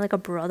 and it's kind of like a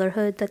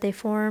brotherhood that they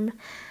form.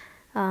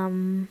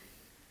 And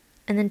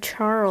then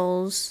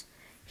Charles,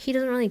 he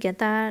doesn't really get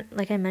that.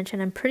 Like I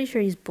mentioned, I'm pretty sure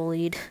he's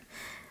bullied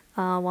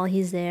while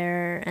he's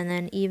there, and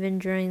then even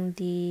during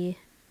the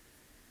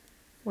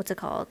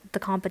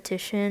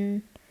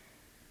competition,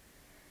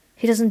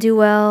 he doesn't do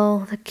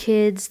well. The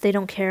kids, they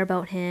don't care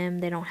about him,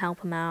 they don't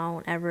help him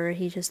out ever.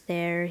 He's just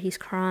there, he's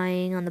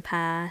crying on the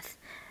path,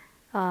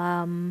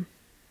 having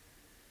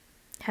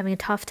a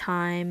tough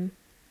time.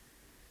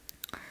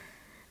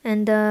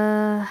 And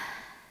that's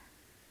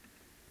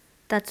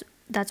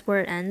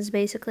where it ends,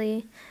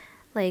 basically.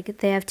 Like,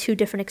 they have two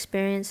different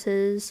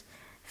experiences.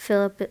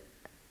 Philip,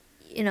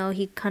 he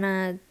was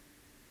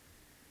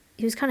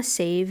kind of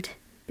saved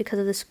because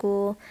of the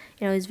school.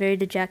 He's very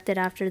dejected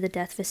after the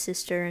death of his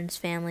sister and his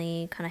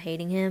family kind of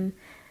hating him.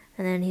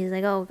 And then he's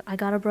like, oh, I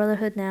got a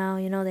brotherhood now.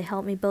 They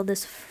helped me build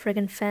this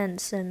friggin'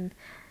 fence and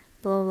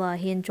blah, blah, blah.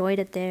 He enjoyed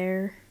it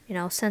there.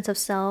 sense of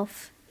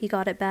self. He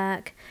got it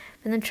back.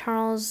 And then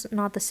Charles,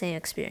 not the same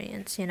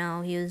experience. He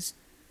was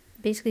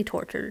basically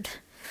tortured.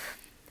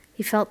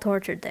 He felt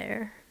tortured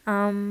there.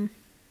 And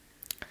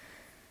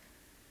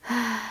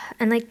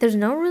like, there's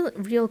no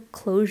real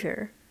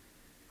closure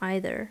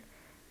either.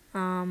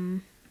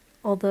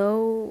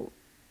 Although,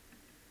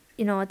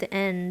 at the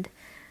end,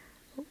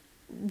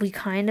 we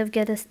kind of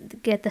get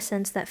the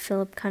sense that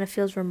Philip kind of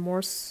feels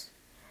remorse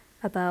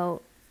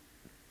about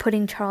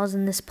putting Charles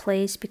in this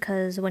place,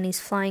 because when he's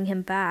flying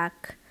him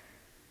back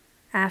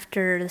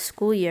after the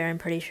school year, I'm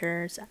pretty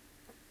sure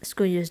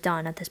school year's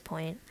done at this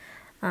point,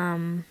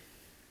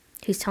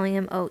 he's telling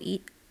him,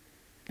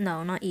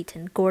 no, not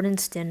Eton,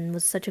 Gordonston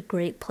was such a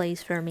great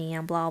place for me,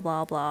 and blah,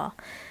 blah, blah.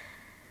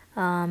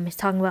 He's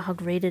talking about how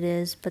great it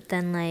is, but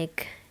then,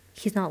 like,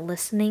 he's not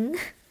listening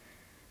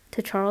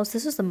to Charles.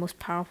 This is the most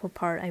powerful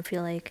part, I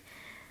feel like.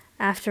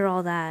 After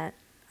all that,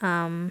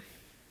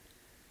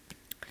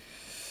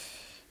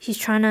 he's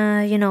trying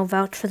to,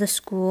 vouch for the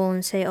school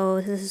and say,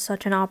 oh, this is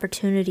such an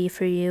opportunity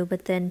for you,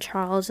 but then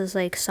Charles is,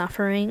 like,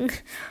 suffering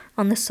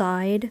on the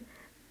side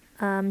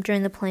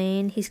during the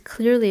plane. He's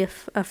clearly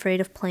afraid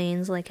of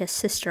planes, like his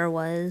sister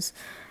was,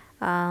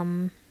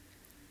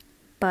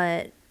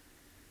 but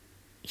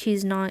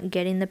he's not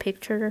getting the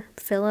picture,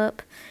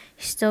 Philip.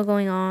 He's still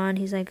going on.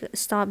 He's like,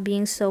 stop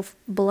being so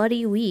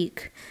bloody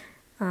weak,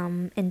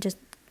 and just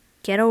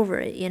get over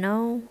it,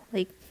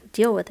 like,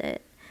 deal with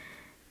it.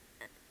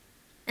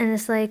 And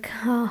it's like,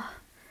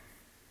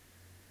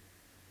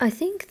 I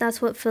think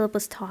that's what Philip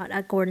was taught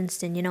at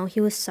Gordonston. He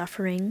was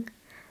suffering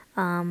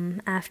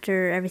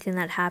after everything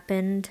that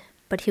happened,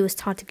 but he was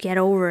taught to get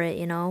over it.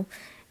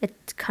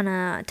 It kind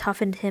of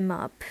toughened him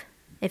up,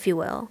 if you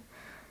will.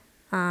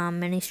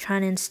 And he's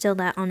trying to instill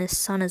that on his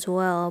son as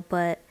well.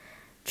 But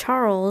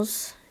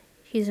Charles,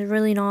 he's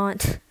really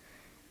not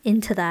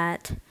into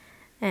that.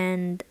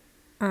 And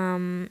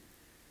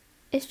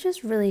it's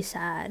just really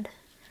sad,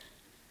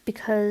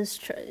 because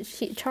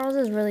Charles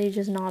is really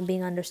just not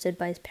being understood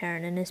by his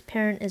parent. And his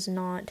parent is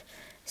not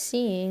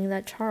seeing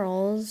that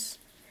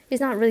he's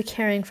not really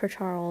caring for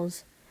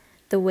Charles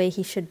the way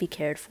he should be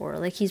cared for.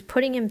 Like, he's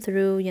putting him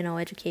through,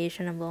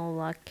 education and blah, blah,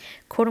 blah,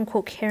 quote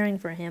unquote caring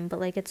for him, but,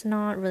 like, it's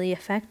not really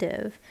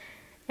effective,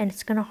 and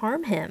it's gonna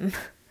harm him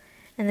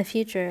in the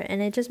future.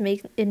 And it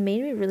made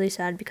me really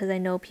sad, because I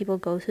know people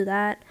go through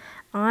that.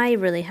 I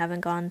really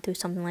haven't gone through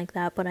something like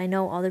that, but I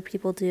know other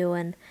people do,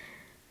 and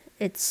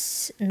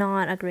it's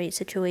not a great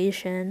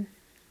situation.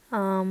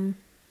 And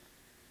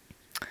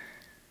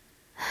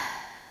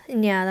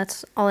yeah,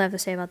 that's all I have to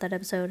say about that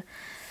episode.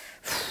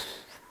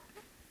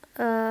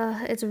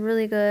 It's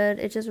really good.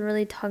 It just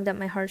really tugged at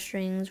my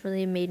heartstrings,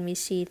 really made me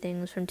see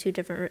things from two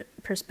different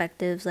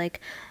perspectives. Like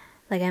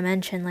I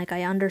mentioned, like,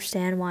 I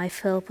understand why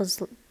Philip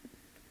was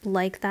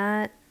like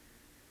that.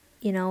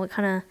 It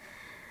kind of,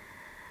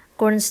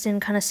 Gordonston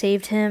kind of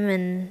saved him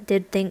and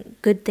did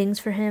good things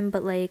for him,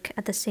 but, like,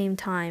 at the same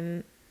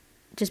time,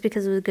 just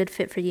because it was a good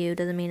fit for you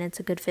doesn't mean it's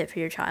a good fit for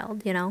your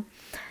child,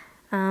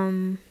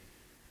 The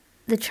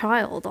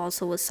child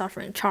also was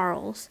suffering.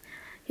 Charles,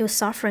 he was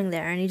suffering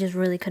there, and he just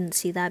really couldn't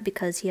see that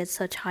because he had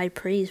such high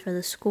praise for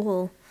the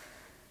school.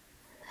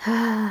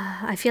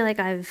 I feel like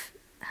I've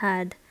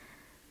had,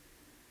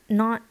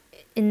 not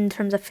in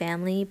terms of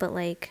family, but,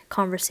 like,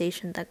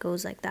 conversation that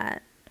goes like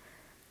that.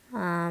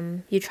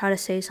 You try to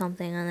say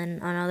something, and then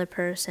another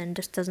person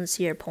just doesn't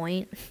see your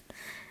point,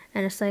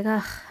 and it's like,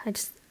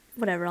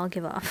 whatever, I'll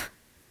give up.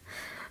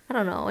 I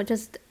don't know,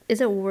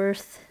 is it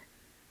worth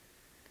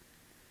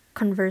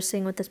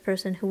conversing with this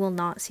person who will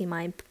not see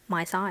my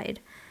side?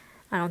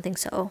 I don't think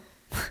so.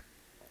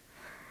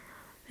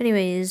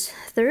 Anyways,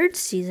 third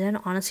season,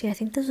 honestly, I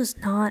think this was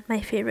not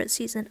my favorite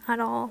season at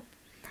all.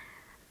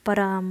 But,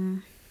 I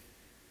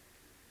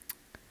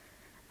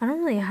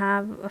don't really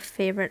have a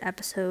favorite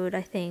episode,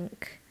 I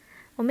think.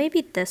 Well, maybe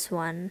this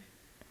one.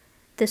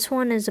 This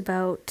one is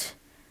about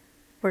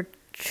where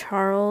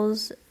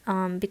Charles,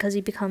 because he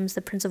becomes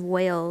the Prince of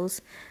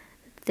Wales,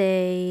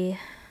 they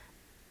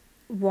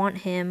want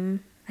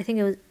him, I think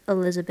it was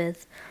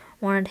Elizabeth,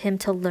 wanted him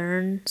to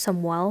learn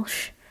some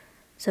Welsh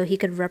so he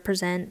could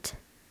represent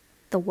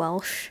the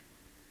Welsh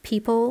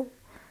people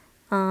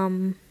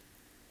in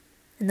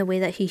the way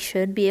that he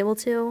should be able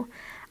to.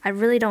 I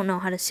really don't know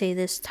how to say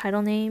this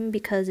title name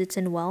because it's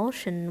in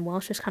Welsh, and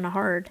Welsh is kind of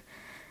hard.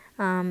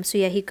 So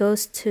yeah, he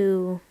goes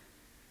to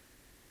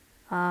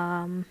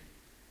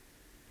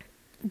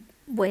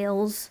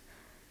Wales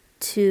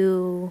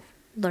to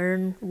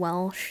learn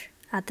Welsh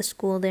at the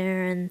school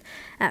there, and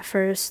at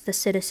first the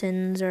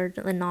citizens are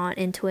not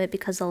into it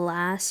because the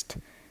last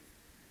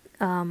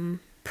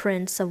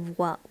Prince of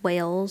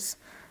Wales,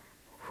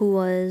 who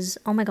was,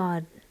 oh my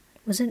god,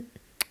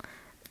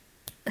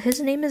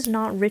 his name is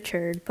not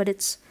Richard,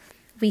 but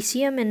we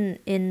see him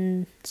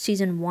in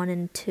season 1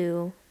 and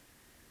 2,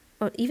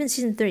 or even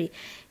season 3.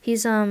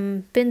 He's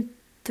been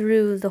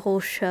through the whole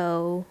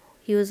show.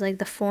 He was like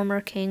the former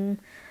king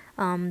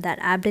that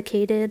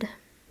abdicated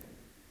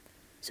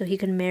so he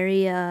could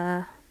marry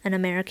an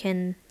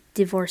American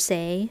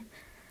divorcee.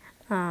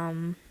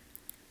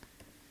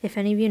 If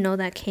any of you know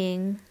that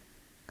king,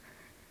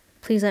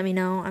 please let me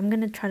know. I'm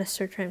gonna try to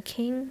search for him.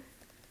 King.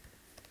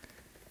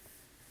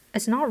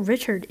 It's not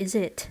Richard, is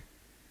it?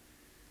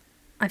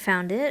 I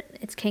found it.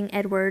 It's King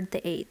Edward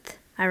the Eighth.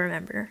 I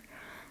remember.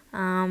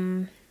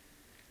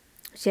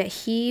 So yeah,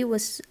 he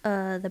was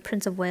the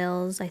Prince of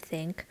Wales, I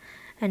think,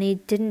 and he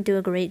didn't do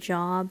a great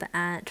job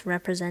at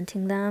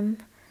representing them.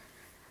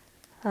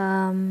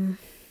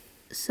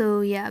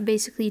 So yeah,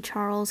 basically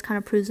Charles kind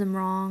of proves him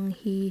wrong.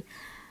 He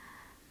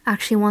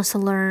actually wants to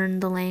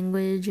learn the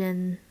language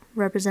and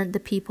represent the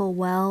people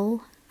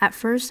well. At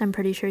first, I'm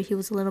pretty sure he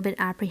was a little bit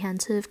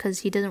apprehensive because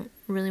he didn't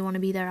really want to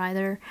be there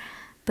either.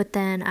 But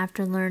then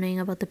after learning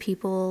about the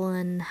people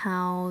and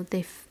how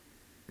they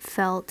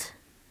felt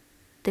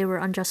they were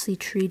unjustly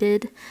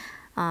treated,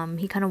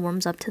 he kind of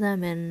warms up to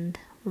them and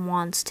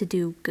wants to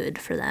do good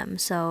for them.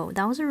 So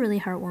that was a really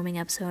heartwarming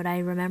episode. I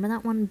remember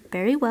that one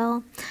very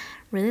well.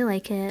 Really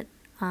like it.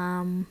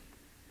 And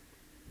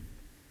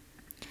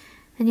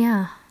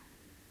yeah,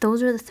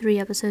 those are the 3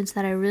 episodes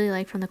that I really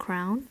like from The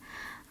Crown.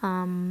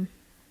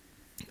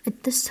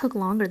 This took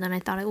longer than I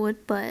thought it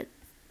would, but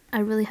I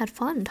really had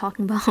fun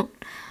talking about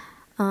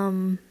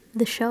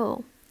the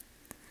show.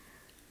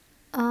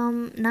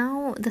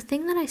 Now, the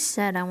thing that I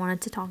said I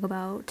wanted to talk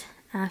about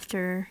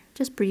after,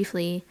 just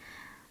briefly,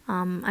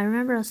 I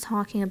remember I was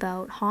talking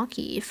about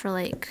hockey for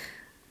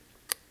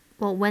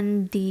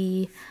when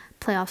the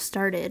playoffs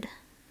started,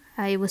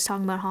 I was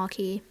talking about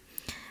hockey.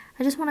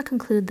 I just want to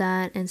conclude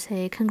that and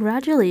say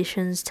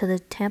congratulations to the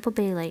Tampa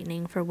Bay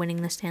Lightning for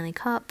winning the Stanley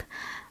Cup.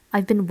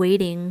 I've been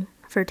waiting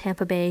for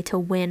Tampa Bay to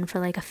win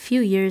for a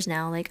few years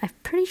now. I'm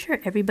pretty sure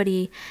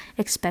everybody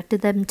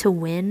expected them to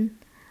win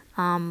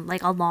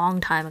a long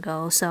time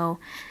ago. So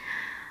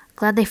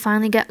glad they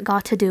finally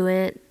got to do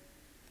it.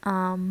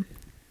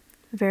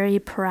 Very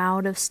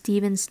proud of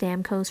Steven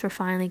Stamkos for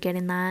finally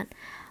getting that.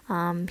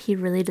 He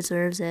really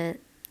deserves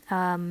it.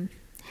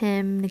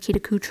 Him, Nikita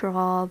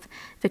Kucherov,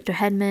 Victor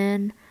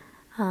Hedman.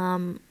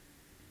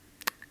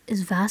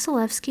 Is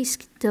Vasilevsky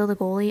still the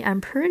goalie? I'm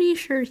pretty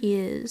sure he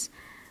is.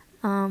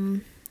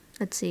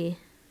 Let's see.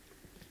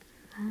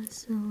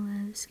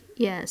 Vasilevsky.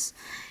 Yes,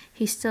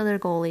 he's still their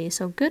goalie.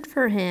 So good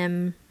for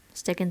him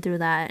sticking through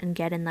that and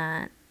getting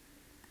that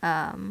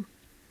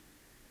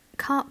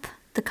cup.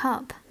 The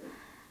cup.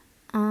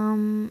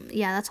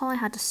 Yeah, that's all I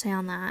had to say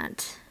on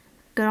that.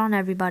 Good on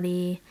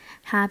everybody.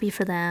 Happy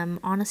for them.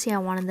 Honestly, I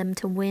wanted them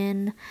to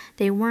win.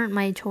 They weren't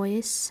my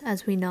choice,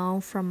 as we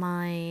know from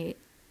my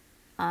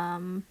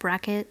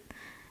bracket.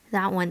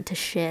 That went to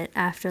shit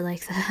after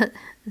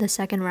the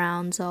second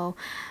round, so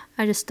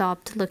I just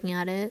stopped looking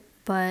at it.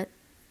 But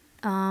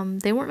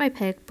they weren't my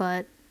pick,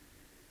 but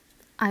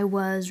I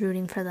was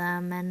rooting for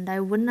them, and I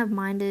wouldn't have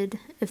minded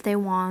if they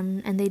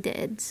won, and they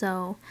did.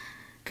 So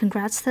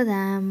congrats to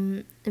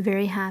them.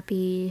 Very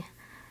happy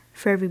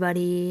for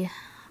everybody.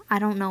 I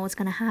don't know what's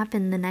going to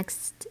happen the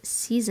next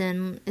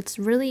season. It's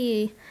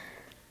really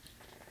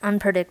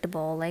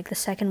unpredictable. The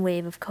second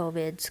wave of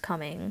COVID's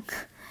coming.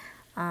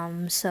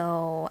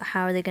 So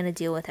how are they going to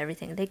deal with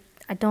everything?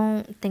 I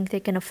don't think they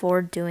can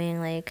afford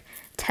doing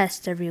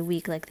tests every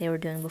week like they were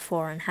doing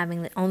before and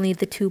having only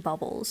the 2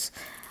 bubbles.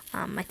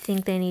 I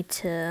think they need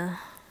to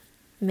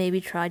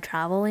maybe try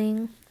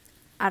traveling.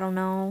 I don't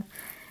know.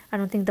 I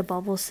don't think the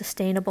bubble is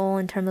sustainable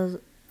in terms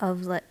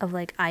of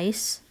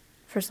ice.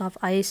 First off,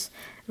 ice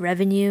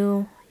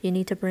revenue you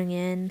need to bring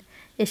in.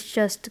 It's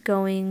just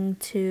going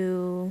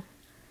to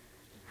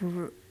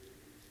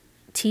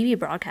TV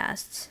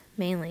broadcasts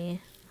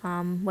mainly.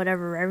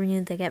 Whatever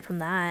revenue they get from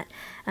that,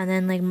 and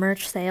then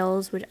merch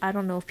sales, which I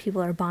don't know if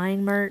people are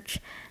buying merch.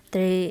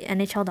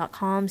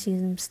 NHL.com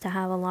seems to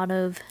have a lot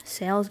of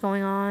sales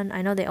going on.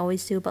 I know they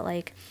always do, but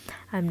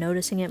I'm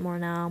noticing it more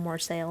now, more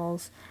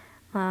sales.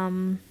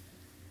 So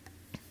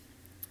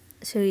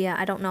yeah,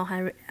 I don't know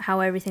how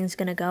everything's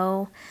gonna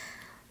go.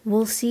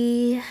 We'll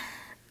see.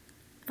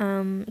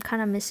 Kind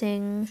of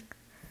missing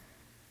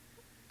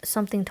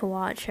something to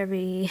watch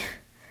every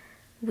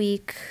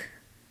week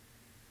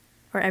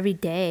or every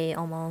day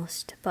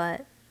almost,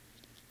 but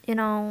they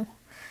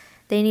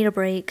need a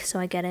break, so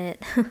I get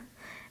it.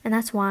 And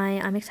that's why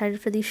I'm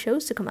excited for these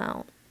shows to come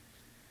out.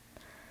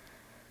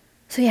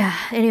 So yeah,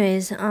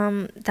 anyways,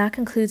 that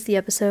concludes the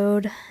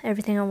episode.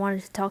 Everything I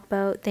wanted to talk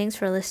about. Thanks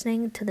for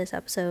listening to this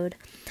episode.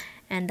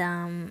 And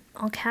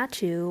I'll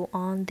catch you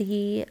on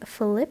the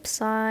flip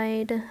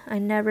side. I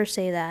never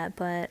say that,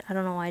 but I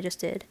don't know why I just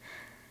did.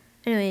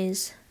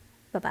 Anyways,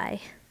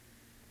 bye-bye.